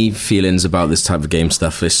any feelings about this type of game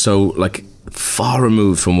stuff. It's so, far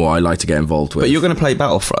removed from what I like to get involved with. But you're going to play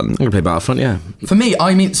Battlefront? I'm going to play Battlefront, yeah. For me,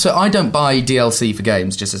 so I don't buy DLC for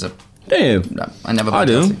games just as a... Do you? No, I never buy I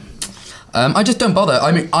do. DLC. I just don't bother.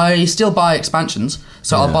 I mean, I still buy expansions.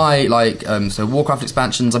 So I'll buy, like, so Warcraft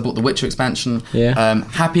expansions. I bought the Witcher expansion. Yeah.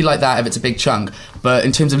 Happy like that if it's a big chunk. But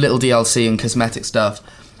in terms of little DLC and cosmetic stuff,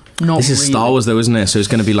 not This is really. Star Wars, though, isn't it? So it's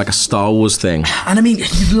going to be like a Star Wars thing. And I mean,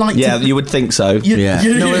 you'd like Yeah, to... you would think so. Yeah.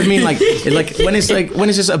 No, I mean, like when it's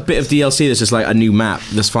just a bit of DLC that's just like a new map,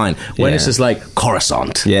 that's fine. When it's just like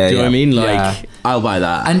Coruscant, Yeah, do you know what I mean? Like, Yeah. I'll buy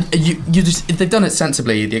that. And you just, if they've done it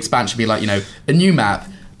sensibly, the expansion would be like, a new map.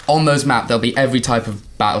 On those maps, there'll be every type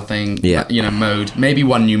of battle thing, mode, maybe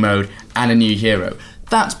one new mode, and a new hero.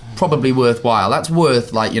 That's probably worthwhile. That's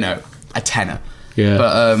worth, like, a tenner. Yeah.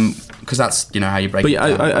 But, because that's, how you break But it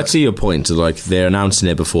down. I see your point. Like, they're announcing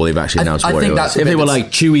it before they've actually announced I what think it that's was. a If they bit were that's-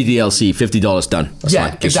 like, Chewy DLC, $50 done. That's yeah,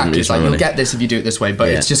 fine. Give exactly. some It's like, money. you'll get this if you do it this way, but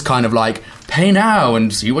Yeah. it's just kind of like, pay now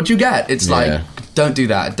and see what you get. It's Yeah. like, don't do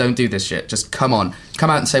that. Don't do this shit. Just come out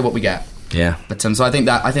and say what we get. Yeah. But so I think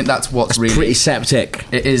that's what's really Pretty septic.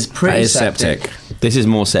 It is pretty That is septic. This is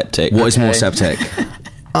more septic. What is more Okay. septic?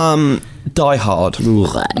 Die Hard.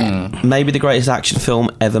 Maybe the greatest action film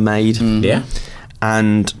ever made. Yeah.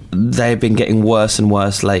 And they've been getting worse and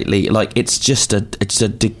worse lately. Like, it's just a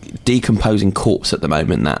decomposing corpse at the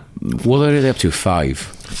moment. That What are they up to? 5.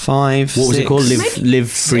 5. What was it 6? called? Live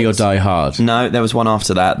Free or Die Hard. No, there was one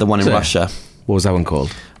after that. The one in So- Russia. What was that one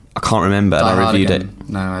called? I can't remember. And Die I Hard reviewed again.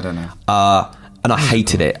 No, I don't know. it. And I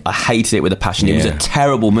hated it. I hated it with a passion. It was Yeah. a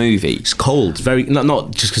terrible movie. It's cold. Very not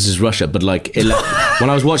just because it's Russia, but like when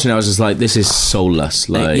I was watching it, I was just like, this is soulless.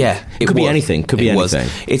 Like, it could be was. anything. Could be It was.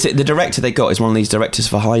 anything. It's the director they got is one of these directors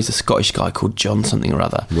for hire. He's a Scottish guy called John something or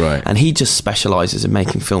other, Right. And he just specialises in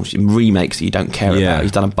making films, remakes that you don't care Yeah. about.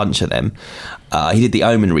 He's done a bunch of them. He did the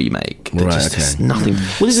Omen remake. That Right, just okay. is nothing.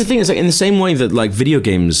 Well, this is the thing. It's like in the same way that like video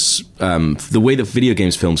games, the way that video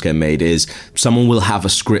games films get made is someone will have a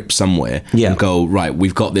script somewhere and go, right,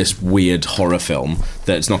 we've got this weird horror film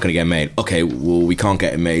that's not going to get made. Okay, well, we can't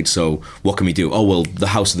get it made, so what can we do? Oh, well, the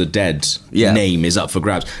House of the Dead name is up for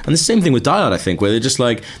grabs. And the same thing with Die Hard, I think, where they're just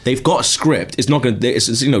like, they've got a script. It's not going to, it's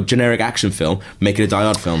generic action film. Make it a Die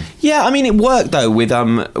Hard film. Yeah, I mean, it worked though with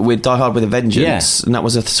Die Hard with a Vengeance, and that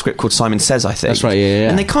was a script called Simon Says, I think. That's right, yeah.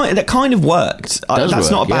 And that kind of worked. Does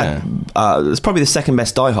that's work, not a bad. It's probably the second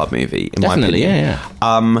best Die Hard movie in Definitely, my opinion.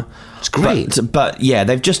 yeah. It's great. But yeah,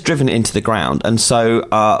 they've just driven it into the ground, and so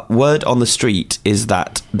word on the street is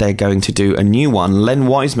that they're going to do a new one. Len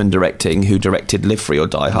Wiseman directing, who directed Live Free or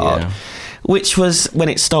Die Hard. Yeah. Which was when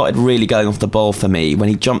it started really going off the boil for me, when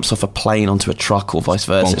he jumps off a plane onto a truck or vice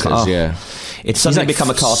versa. Bonkers, It's suddenly become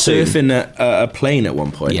a cartoon. Surfing a plane at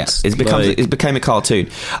one point. Yes, it became a cartoon.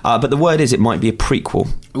 But the word is it might be a prequel.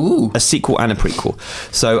 Ooh. A sequel and a prequel.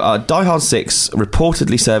 So Die Hard 6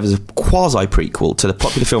 reportedly serves as a quasi-prequel to the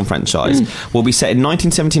popular film franchise. Will be set in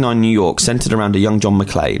 1979 New York, centred around a young John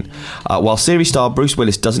McClane. While series star Bruce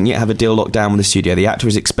Willis doesn't yet have a deal locked down with the studio, the actor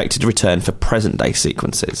is expected to return for present-day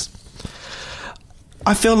sequences.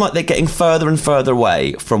 I feel like they're getting further and further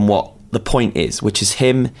away from what the point is, which is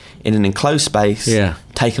him in an enclosed space,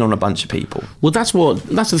 taking on a bunch of people. Well, that's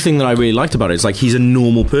the thing that I really liked about it. It's like he's a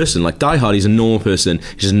normal person. Like Die Hard, he's a normal person.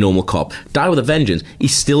 He's a normal cop. Die with a Vengeance, he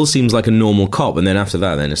still seems like a normal cop, and then after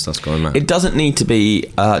that, then it starts going mad. It doesn't need to be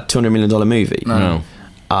a $200 million movie. No.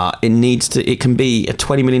 It can be a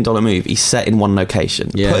 $20 million movie set in one location.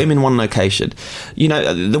 Yeah. Put him in one location.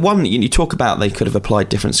 The one you talk about, they could have applied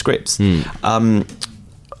different scripts.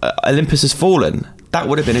 Olympus Has Fallen. That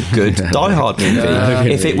would have been a good Die Hard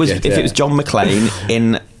movie if it was John McClane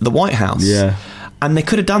in the White House. Yeah. And they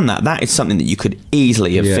could have done that. That is something that you could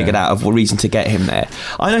easily have figured out of a reason to get him there.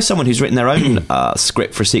 I know someone who's written their own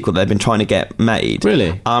script for a sequel that they've been trying to get made.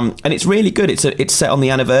 Really? And it's really good. It's set on the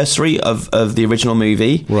anniversary of the original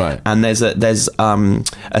movie. Right. And there's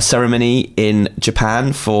a ceremony in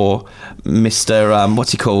Japan for Mr.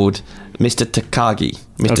 What's he called? Mr. Takagi.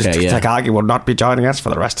 Takagi will not be joining us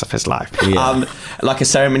for the rest of his life. Yeah. Like a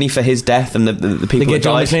ceremony for his death and the people They get that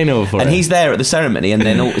died. John McClane over for and it. he's there at the ceremony, and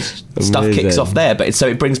then all stuff kicks off there. But so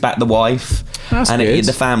it brings back the wife and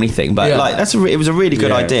the family thing. But it was a really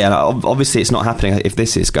good idea. And obviously, it's not happening if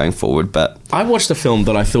this is going forward. But I watched a film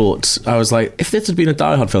that I was like, if this had been a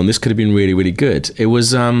Die Hard film, this could have been really, really good. It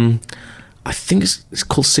was, I think it's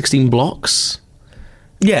called 16 Blocks.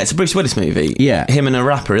 Yeah, it's a Bruce Willis movie. Yeah, him and a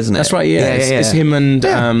rapper, isn't it? That's right. Yeah, it's him and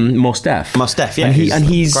Mos Def. Mos Def, yeah, and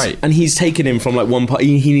he's taken him from like one part.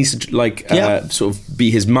 He needs to sort of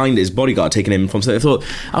be his bodyguard, taking him from. So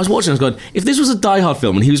I was watching. I was going, if this was a Die Hard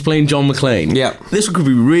film and he was playing John McClane, this could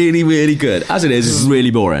be really, really good. As it is, it's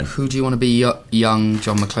really boring. Who do you want to be young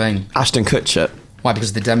John McClane? Ashton Kutcher. Why? Because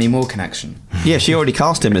of the Demi Moore connection. Yeah, she already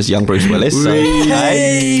cast him as young Bruce Willis. So.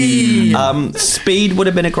 Really? Speed would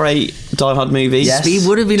have been a great Die Hard movie. Yes. Speed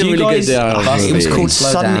would have been Do a you really guys- good Die Hard movie. It was called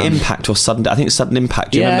Slow Sudden down. Impact or Sudden. I think it's Sudden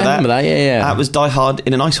Impact. Do you Yeah, remember I that? remember that, yeah. That was Die Hard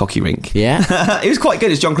in an ice hockey rink. Yeah. It was quite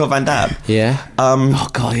good. It's Jean-Claude Van Damme. Yeah. Oh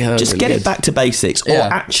God, yeah. that was Just really get good. it back to basics, or Yeah.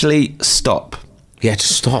 actually stop. Yeah,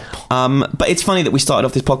 just stop. But it's funny that we started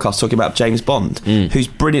off this podcast talking about James Bond, who's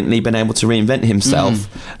brilliantly been able to reinvent himself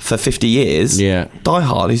for 50 years. Yeah. Die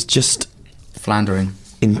Hard is just Floundering.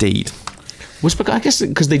 indeed. I guess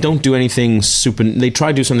because they don't do anything super. They try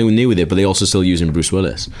to do something new with it, but they also still using Bruce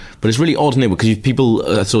Willis. But it's really odd, isn't it? Because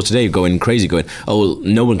people I saw today going crazy, going, "Oh, well,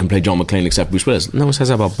 no one can play John McClane except Bruce Willis." No one says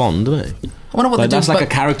that about Bond, do they? I wonder what Like, they do. that's like a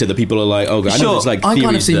character that people are like, "Oh, I know there's like I kind of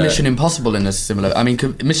theories see that- Mission Impossible in a similar. I mean,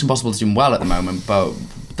 Mission Impossible is doing well at the moment, but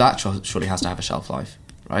that surely has to have a shelf life,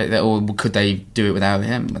 right? Or could they do it without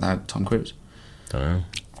him, without Tom Cruise? Don't know.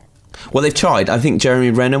 Well, they've tried. I think Jeremy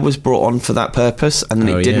Renner was brought on for that purpose, and then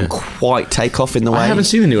Oh, it didn't yeah. quite take off in the way. I haven't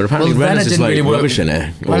seen the new one. Apparently, Well, Renner's Renner just didn't like really work- rubbish in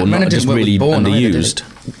it, or Renner not didn't just work with really Bourne either, did underused.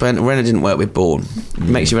 Renner didn't work with Bourne. It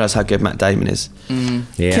makes you realise how good Matt Damon is.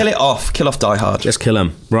 Yeah. Kill it off. Kill off Die Hard. Just kill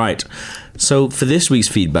him. Right. So for this week's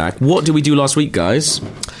feedback, what did we do last week, guys?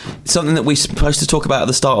 Something that we're supposed to talk about at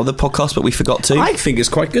the start of the podcast, but we forgot to. I think it's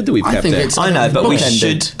quite good that we've I kept think it. it's- I know, but we Bookended.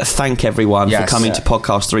 should thank everyone for Yes. coming to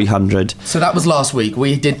podcast 300. So that was last week.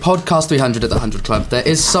 We did podcast 300 at the 100 Club. There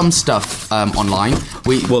is some stuff online.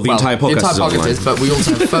 Well, the entire podcast is online. is, but we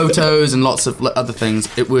also have photos and lots of other things.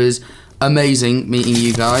 It was amazing meeting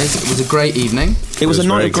you guys. It was a great evening. It was a was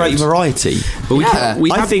night very of great good. variety. But we, Yeah.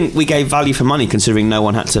 I think we gave value for money considering no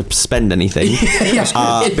one had to spend anything.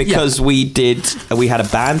 Because we had a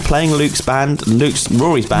band playing Rory's band.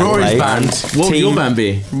 Rory's played. band. what would your band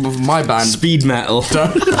be? My band. Speed metal.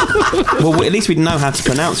 Well, at least we know how to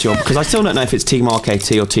pronounce your, because I still don't know if it's Team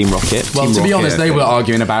RKT or Team Rocket. Well, Team to be Rocket, honest, they I think. were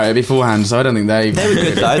arguing about it beforehand, so I don't think they. They were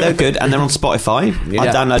good though. They were good, and they're on Spotify. I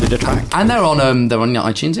Yeah. downloaded a track. And they're on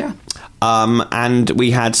iTunes, yeah. And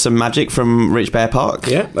we had some magic from Rich Bear Park.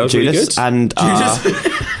 Yeah, that was really Judas, good. And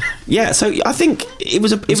yeah, so I think it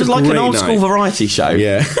was a like an great old school night. variety show.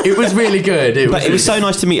 Yeah. It was really good. But it was so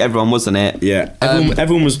nice to meet everyone, wasn't it? Yeah,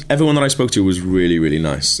 everyone that I spoke to was really, really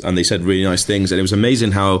nice, and they said really nice things, and it was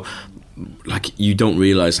amazing how, like, you don't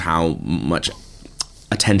realise how much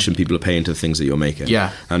attention people are paying to the things that you're making.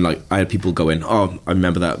 Yeah. And like, I had people going, "Oh, I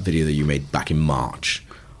remember that video that you made back in March."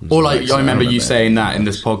 Or like, I remember you it. saying that in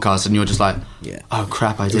this podcast, and you're just like, Yeah. "Oh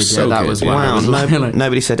crap, I did." was Yeah, so that good. was what Wow, it was like.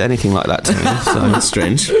 nobody said anything like that to me. So. That's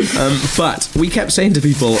strange. But we kept saying to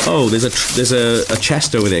people, "Oh, there's a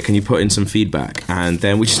chest over there. Can you put in some feedback?" And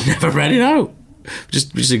then we just never read it out. We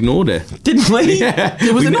just ignored it. Didn't we? Yeah.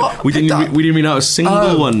 Was we, it not we picked didn't. up? We didn't read out a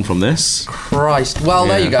single one from this. Christ. Well,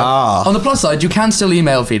 there Yeah. you go. Ah. On the plus side, you can still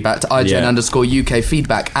email feedback to IGN Yeah. _UK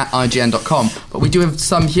feedback at IGN.com, but we do have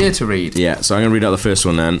some here to read. Yeah. So I'm going to read out the first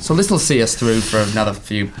one then. So this will see us through for another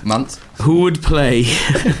few months. Who would play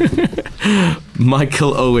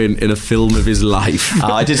Michael Owen in a film of his life?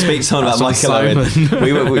 I did speak to someone about That's Michael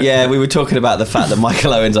what Owen. We were talking about the fact that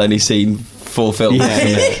Michael Owen's only seen 4 films,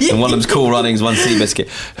 and one of them's Cool Runnings, one Seabiscuit.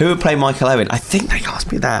 Who would play Michael Owen? I think they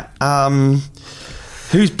asked me that.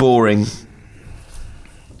 Who's boring?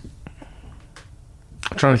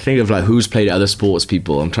 I'm trying to think of like who's played other sports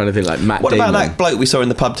people. I'm trying to think like Matt What Damon. about that bloke we saw in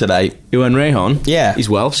the pub today? Ewan Rayhan? Yeah. He's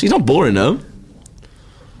Welsh. He's not boring though.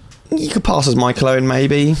 You could pass as Michael Owen,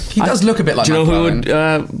 maybe. He does look a bit like Do you know Michael who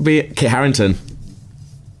Owen. would be Kit Harington?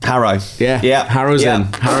 Harrow. Yeah. Harrow's in.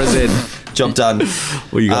 Harrow's in. Job done.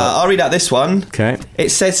 What you got? I'll read out this one. Okay. It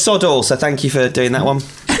says sod all, so thank you for doing that one.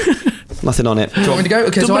 Nothing on it. Do you want me to go?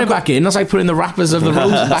 Okay, Don't so put I've it got, back in. That's like putting the wrappers of the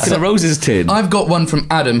roses back in the roses tin. I've got one from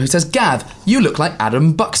Adam who says, Gav, you look like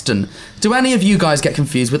Adam Buxton. Do any of you guys get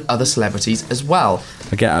confused with other celebrities as well?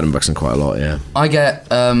 I get Adam Buxton quite a lot, yeah. I get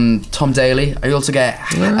Tom Daly. I also get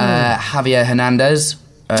Javier Hernandez,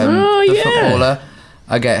 the footballer.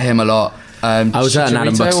 I get him a lot. I was at an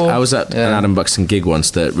Adam Chicharito Buxton. or- I was at an Adam Buxton gig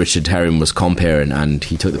once that Richard Herring was comparing, and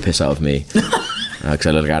he took the piss out of me because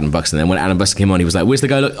I looked like Adam Buxton. Then when Adam Buxton came on, he was like, "Where's the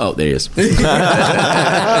guy? Look, oh, there he is."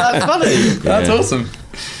 That's funny. That's awesome.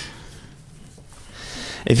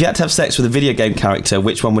 If you had to have sex with a video game character,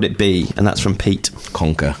 which one would it be? And that's from Pete.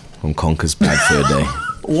 Conker from Conker's Bad Fur Day.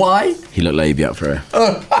 Why? He looked like he'd be up for it.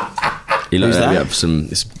 He looked Who's like he'd be that? up for some.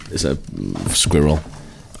 It's a squirrel.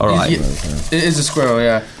 All right. It is a squirrel,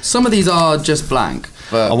 yeah. Some of these are just blank.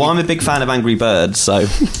 But Well, I'm a big fan of Angry Birds, so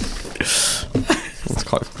it's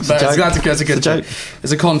quite. It's a joke. that's a good It's a joke.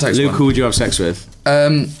 It's a context Luke, one. who would you have sex with?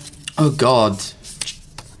 Oh God,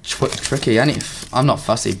 tricky. I'm not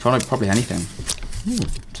fussy. Probably anything.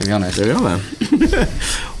 To be honest. There we are then.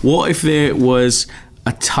 What if there was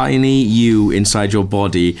a tiny you inside your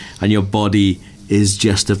body and your body is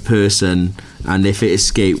just a person, and if it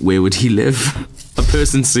escaped, where would he live? A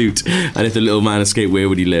person suit, and if the little man escaped, where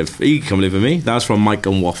would he live? He can come live with me. That was from Mike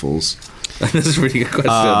and Waffles. That's a really good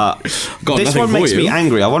question. This one makes me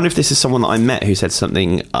angry. I wonder if this is someone that I met who said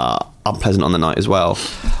something unpleasant on the night as well.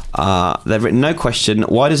 They've written, no question,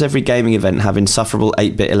 why does every gaming event have insufferable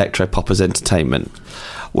 8-bit electro-pop as entertainment?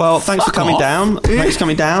 Well, thanks for coming down. Thanks for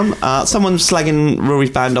coming down. Someone's slagging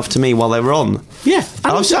Rory's band off to me while they were on. Yeah,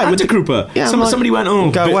 I was saying with the grouper. Yeah, somebody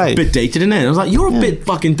went, go away. Bit dated, innit? I was like, you're a bit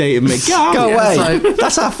fucking dated, mate. Go away.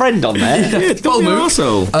 That's our friend on there. Yeah, don't be an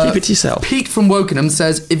arsehole. Keep it to yourself. Pete from Wokenham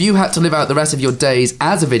says, if you had to live out the rest of your days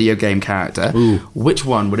as a video game character, which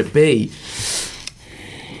one would it be?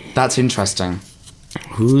 That's interesting.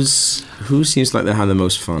 Who seems like they had the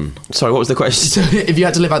most fun? Sorry, what was the question? So, if you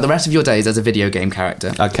had to live out the rest of your days as a video game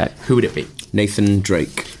character, who would it be? Nathan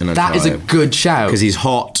Drake. That is a good shout. Because he's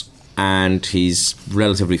hot and he's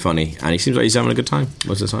relatively funny, and he seems like he's having a good time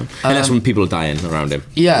most of the time. And that's when people are dying around him.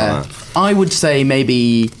 Yeah, I would say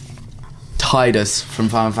maybe Tidus from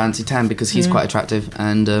Final Fantasy X, because he's quite attractive,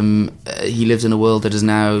 and he lives in a world that is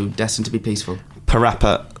now destined to be peaceful.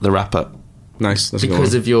 Parappa the Rapper. Nice. That's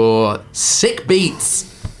because of your sick beats.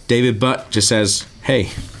 David Butt just says,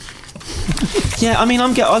 hey. Yeah, I mean,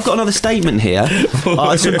 I've got another statement here.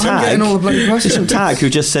 Some tag, all the bloody questions. Some tag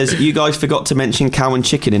who just says, you guys forgot to mention cow and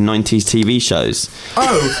chicken in 90s TV shows.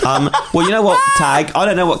 Oh. Well, you know what, tag? I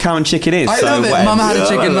don't know what cow and chicken is. I love it. Mama had a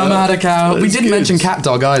chicken, Mama had a cow. We didn't mention cat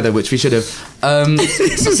dog either, which we should have.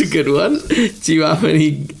 This is a good one. Do you have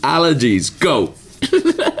any allergies? Go.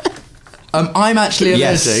 I'm actually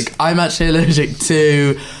allergic. Yes. I'm actually allergic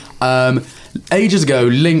to. Ages ago,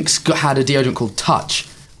 Lynx had a deodorant called Touch,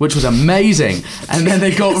 which was amazing, and then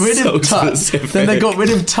they got rid of Touch. Specific. Then they got rid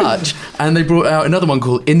of Touch, and they brought out another one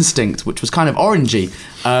called Instinct, which was kind of orangey,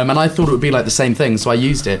 and I thought it would be like the same thing, so I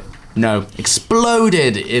used it. No,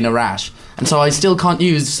 exploded in a rash, and so I still can't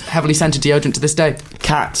use heavily scented deodorant to this day.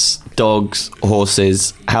 Cats, dogs,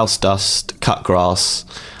 horses, house dust, cut grass.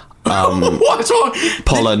 What's wrong?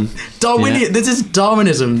 Pollen. Darwinian. Yeah. This is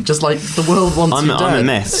Darwinism, just like the world wants you dead. I'm a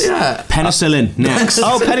mess. Yeah. Penicillin. Next.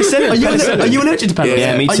 Oh, penicillin. Are you allergic to penicillin?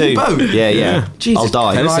 Yeah, me too. Are you both? Yeah. Jesus I'll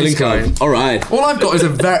die. Penicillin guy. All right. All I've got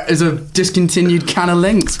is a discontinued can of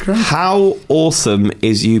Lynx. How awesome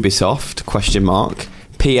is Ubisoft? ?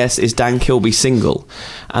 P.S. Is Dan Kilby single?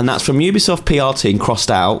 And that's from Ubisoft PR team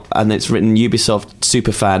crossed out, and it's written Ubisoft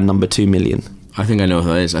superfan number 2 million. I think I know who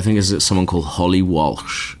that is. I think it's someone called Holly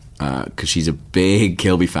Walsh. Because she's a big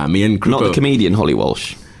Kilby fan. Me and Krupo. Not the comedian Holly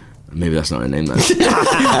Walsh. Maybe that's not her name then.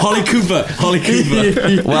 Holly Cooper.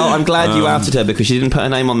 Well, I'm glad you outed her because she didn't put her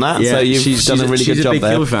name on that. Yeah, so she's done a really good job there. She's a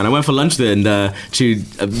big Kilby fan. I went for lunch there, and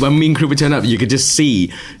when me and Krupa turned up, you could just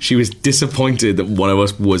see she was disappointed that one of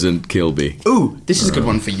us wasn't Kilby. Ooh, this is a good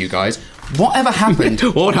one for you guys. Whatever happened?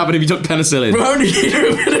 What would happen if you took penicillin?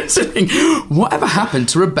 Whatever happened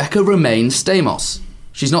to Rebecca Romaine Stamos?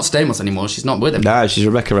 She's not Stamos anymore. She's not with him. No, she's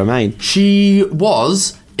Rebecca Romaine. She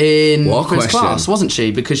was in First Class, wasn't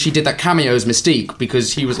she? Because she did that cameo as Mystique,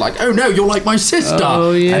 because he was like, oh no, you're like my sister.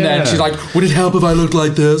 Oh, yeah. And then she's like, would it help if I looked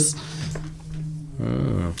like this?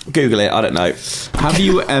 Google it, I don't know. Have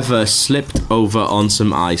you ever slipped over on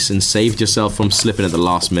some ice and saved yourself from slipping at the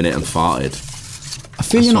last minute and farted? I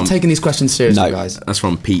feel you're not taking these questions seriously, guys. That's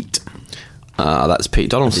from Pete. That's Pete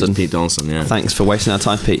Donaldson. It's Pete Donaldson, yeah. Thanks for wasting our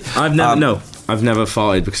time, Pete. I've never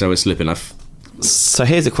farted because I was slipping. So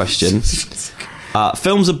here's a question.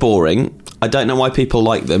 Films are boring. I don't know why people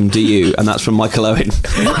like them, do you? And that's from Michael Owen.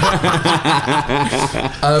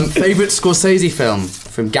 Favourite Scorsese film?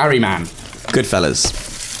 From Gary Mann. Goodfellas.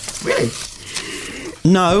 Really?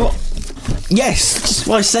 No. Yes, just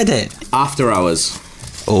why I said it. After Hours.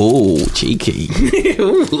 Oh, cheeky.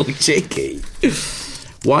 Ooh, cheeky.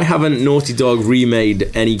 Why haven't Naughty Dog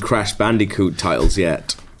remade any Crash Bandicoot titles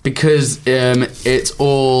yet? Because it's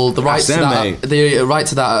all the rights to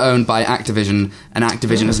that are owned by Activision, and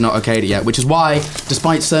Activision has not okayed it yet. Which is why,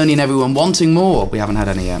 despite Sony and everyone wanting more, we haven't had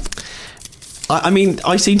any yet. I mean,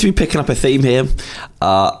 I seem to be picking up a theme here.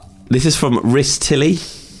 This is from Riss Tilly.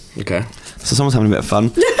 Okay. So someone's having a bit of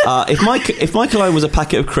fun. If Michael Owen was a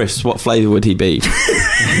packet of crisps, what flavour would he be?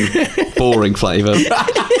 Boring flavour.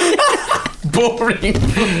 Boring.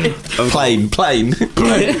 Plain.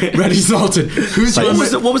 Ready salted.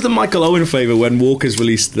 What was the Michael Owen flavour when Walker's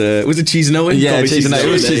released the... Was it Cheese and Owen? Yeah, Cheese and Owen.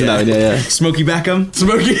 It was Cheese and Owen, yeah. Smokey Beckham?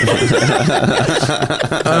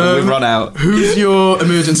 We've run out. Who's your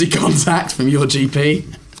emergency contact from your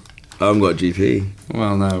GP? I haven't got a GP.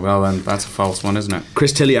 Well, no. Well, then that's a false one, isn't it?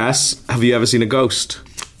 Chris Tilly asks, have you ever seen a ghost?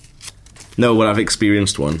 No, well, I've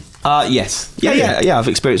experienced one. Yes. Yeah, I've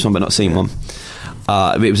experienced one but not seen one.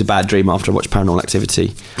 It was a bad dream after I watched Paranormal Activity.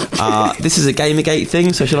 This is a Gamergate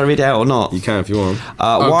thing, so shall I read it out or not? You can if you want.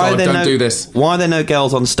 Don't do this. Why are there no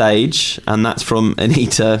girls on stage? And that's from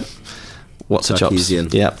Anita. What's her chops?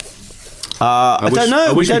 Yep. I don't know.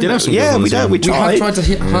 I wish we did have some girls on we the don't. team. We We have tried. tried to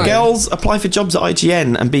hit high. Girls apply for jobs at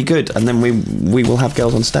IGN and be good, and then we will have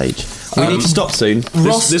girls on stage. We need to stop soon.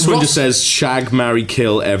 This one just says shag, marry,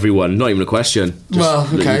 kill everyone. Not even a question. Well,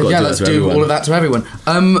 okay, yeah, let's do all of that to everyone.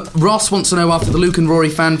 Ross wants to know, after the Luke and Rory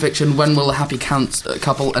fan fiction, when will the happy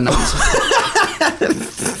couple announce?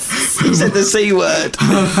 He said the C word.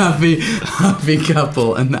 happy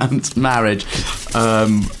couple announce marriage.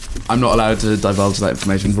 I'm not allowed to divulge that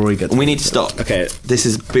information. Rory gets. We need to stop. Okay. This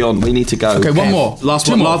is beyond. We need to go. Okay, one more. Last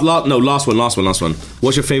Two one. more. Last one.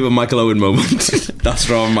 What's your favourite Michael Owen moment? That's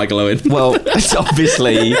from Michael Owen. Well, it's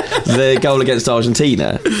obviously the goal against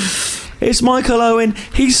Argentina. It's Michael Owen.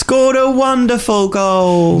 He scored a wonderful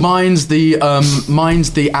goal. Mine's the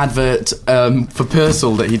advert for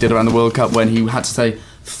Purcell that he did around the World Cup when he had to say,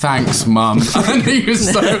 "Thanks, Mum," and he was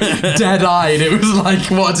so dead-eyed. It was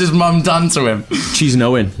like, what's his mum done to him? Cheese and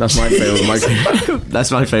Owen. That's my favourite.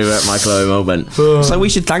 That's my favourite Michael Owen moment. So we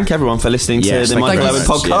should thank everyone for listening to the Michael Owen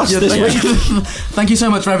podcast. Thank you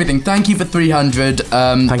so much for everything. Thank you for 300.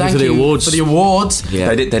 Thank you for the awards. For the awards.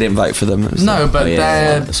 Yeah. They didn't vote for them. No, but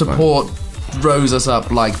their that's support rose us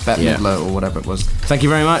up like Bette Yeah. Midler or whatever it was. Thank you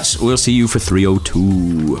very much. We'll see you for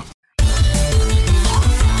 302.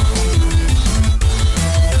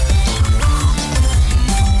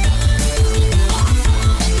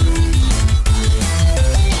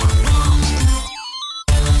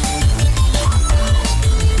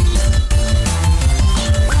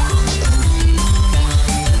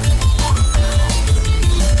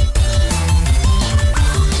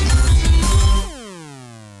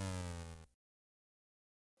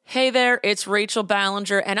 Hey there, it's Rachel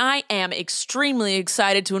Ballinger, and I am extremely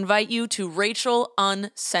excited to invite you to Rachel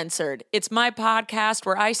Uncensored. It's my podcast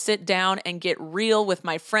where I sit down and get real with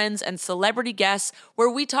my friends and celebrity guests, where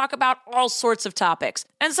we talk about all sorts of topics.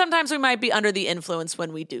 And sometimes we might be under the influence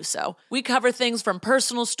when we do so. We cover things from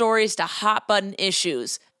personal stories to hot button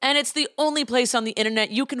issues. And it's the only place on the internet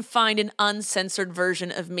you can find an uncensored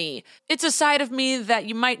version of me. It's a side of me that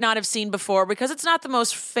you might not have seen before because it's not the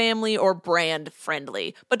most family or brand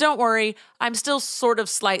friendly. But don't worry, I'm still sort of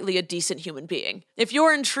slightly a decent human being. If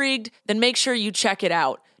you're intrigued, then make sure you check it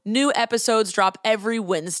out. New episodes drop every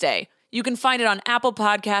Wednesday. You can find it on Apple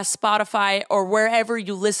Podcasts, Spotify, or wherever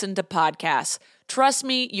you listen to podcasts. Trust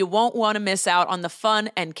me, you won't want to miss out on the fun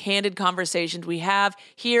and candid conversations we have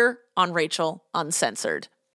here on Rachel Uncensored.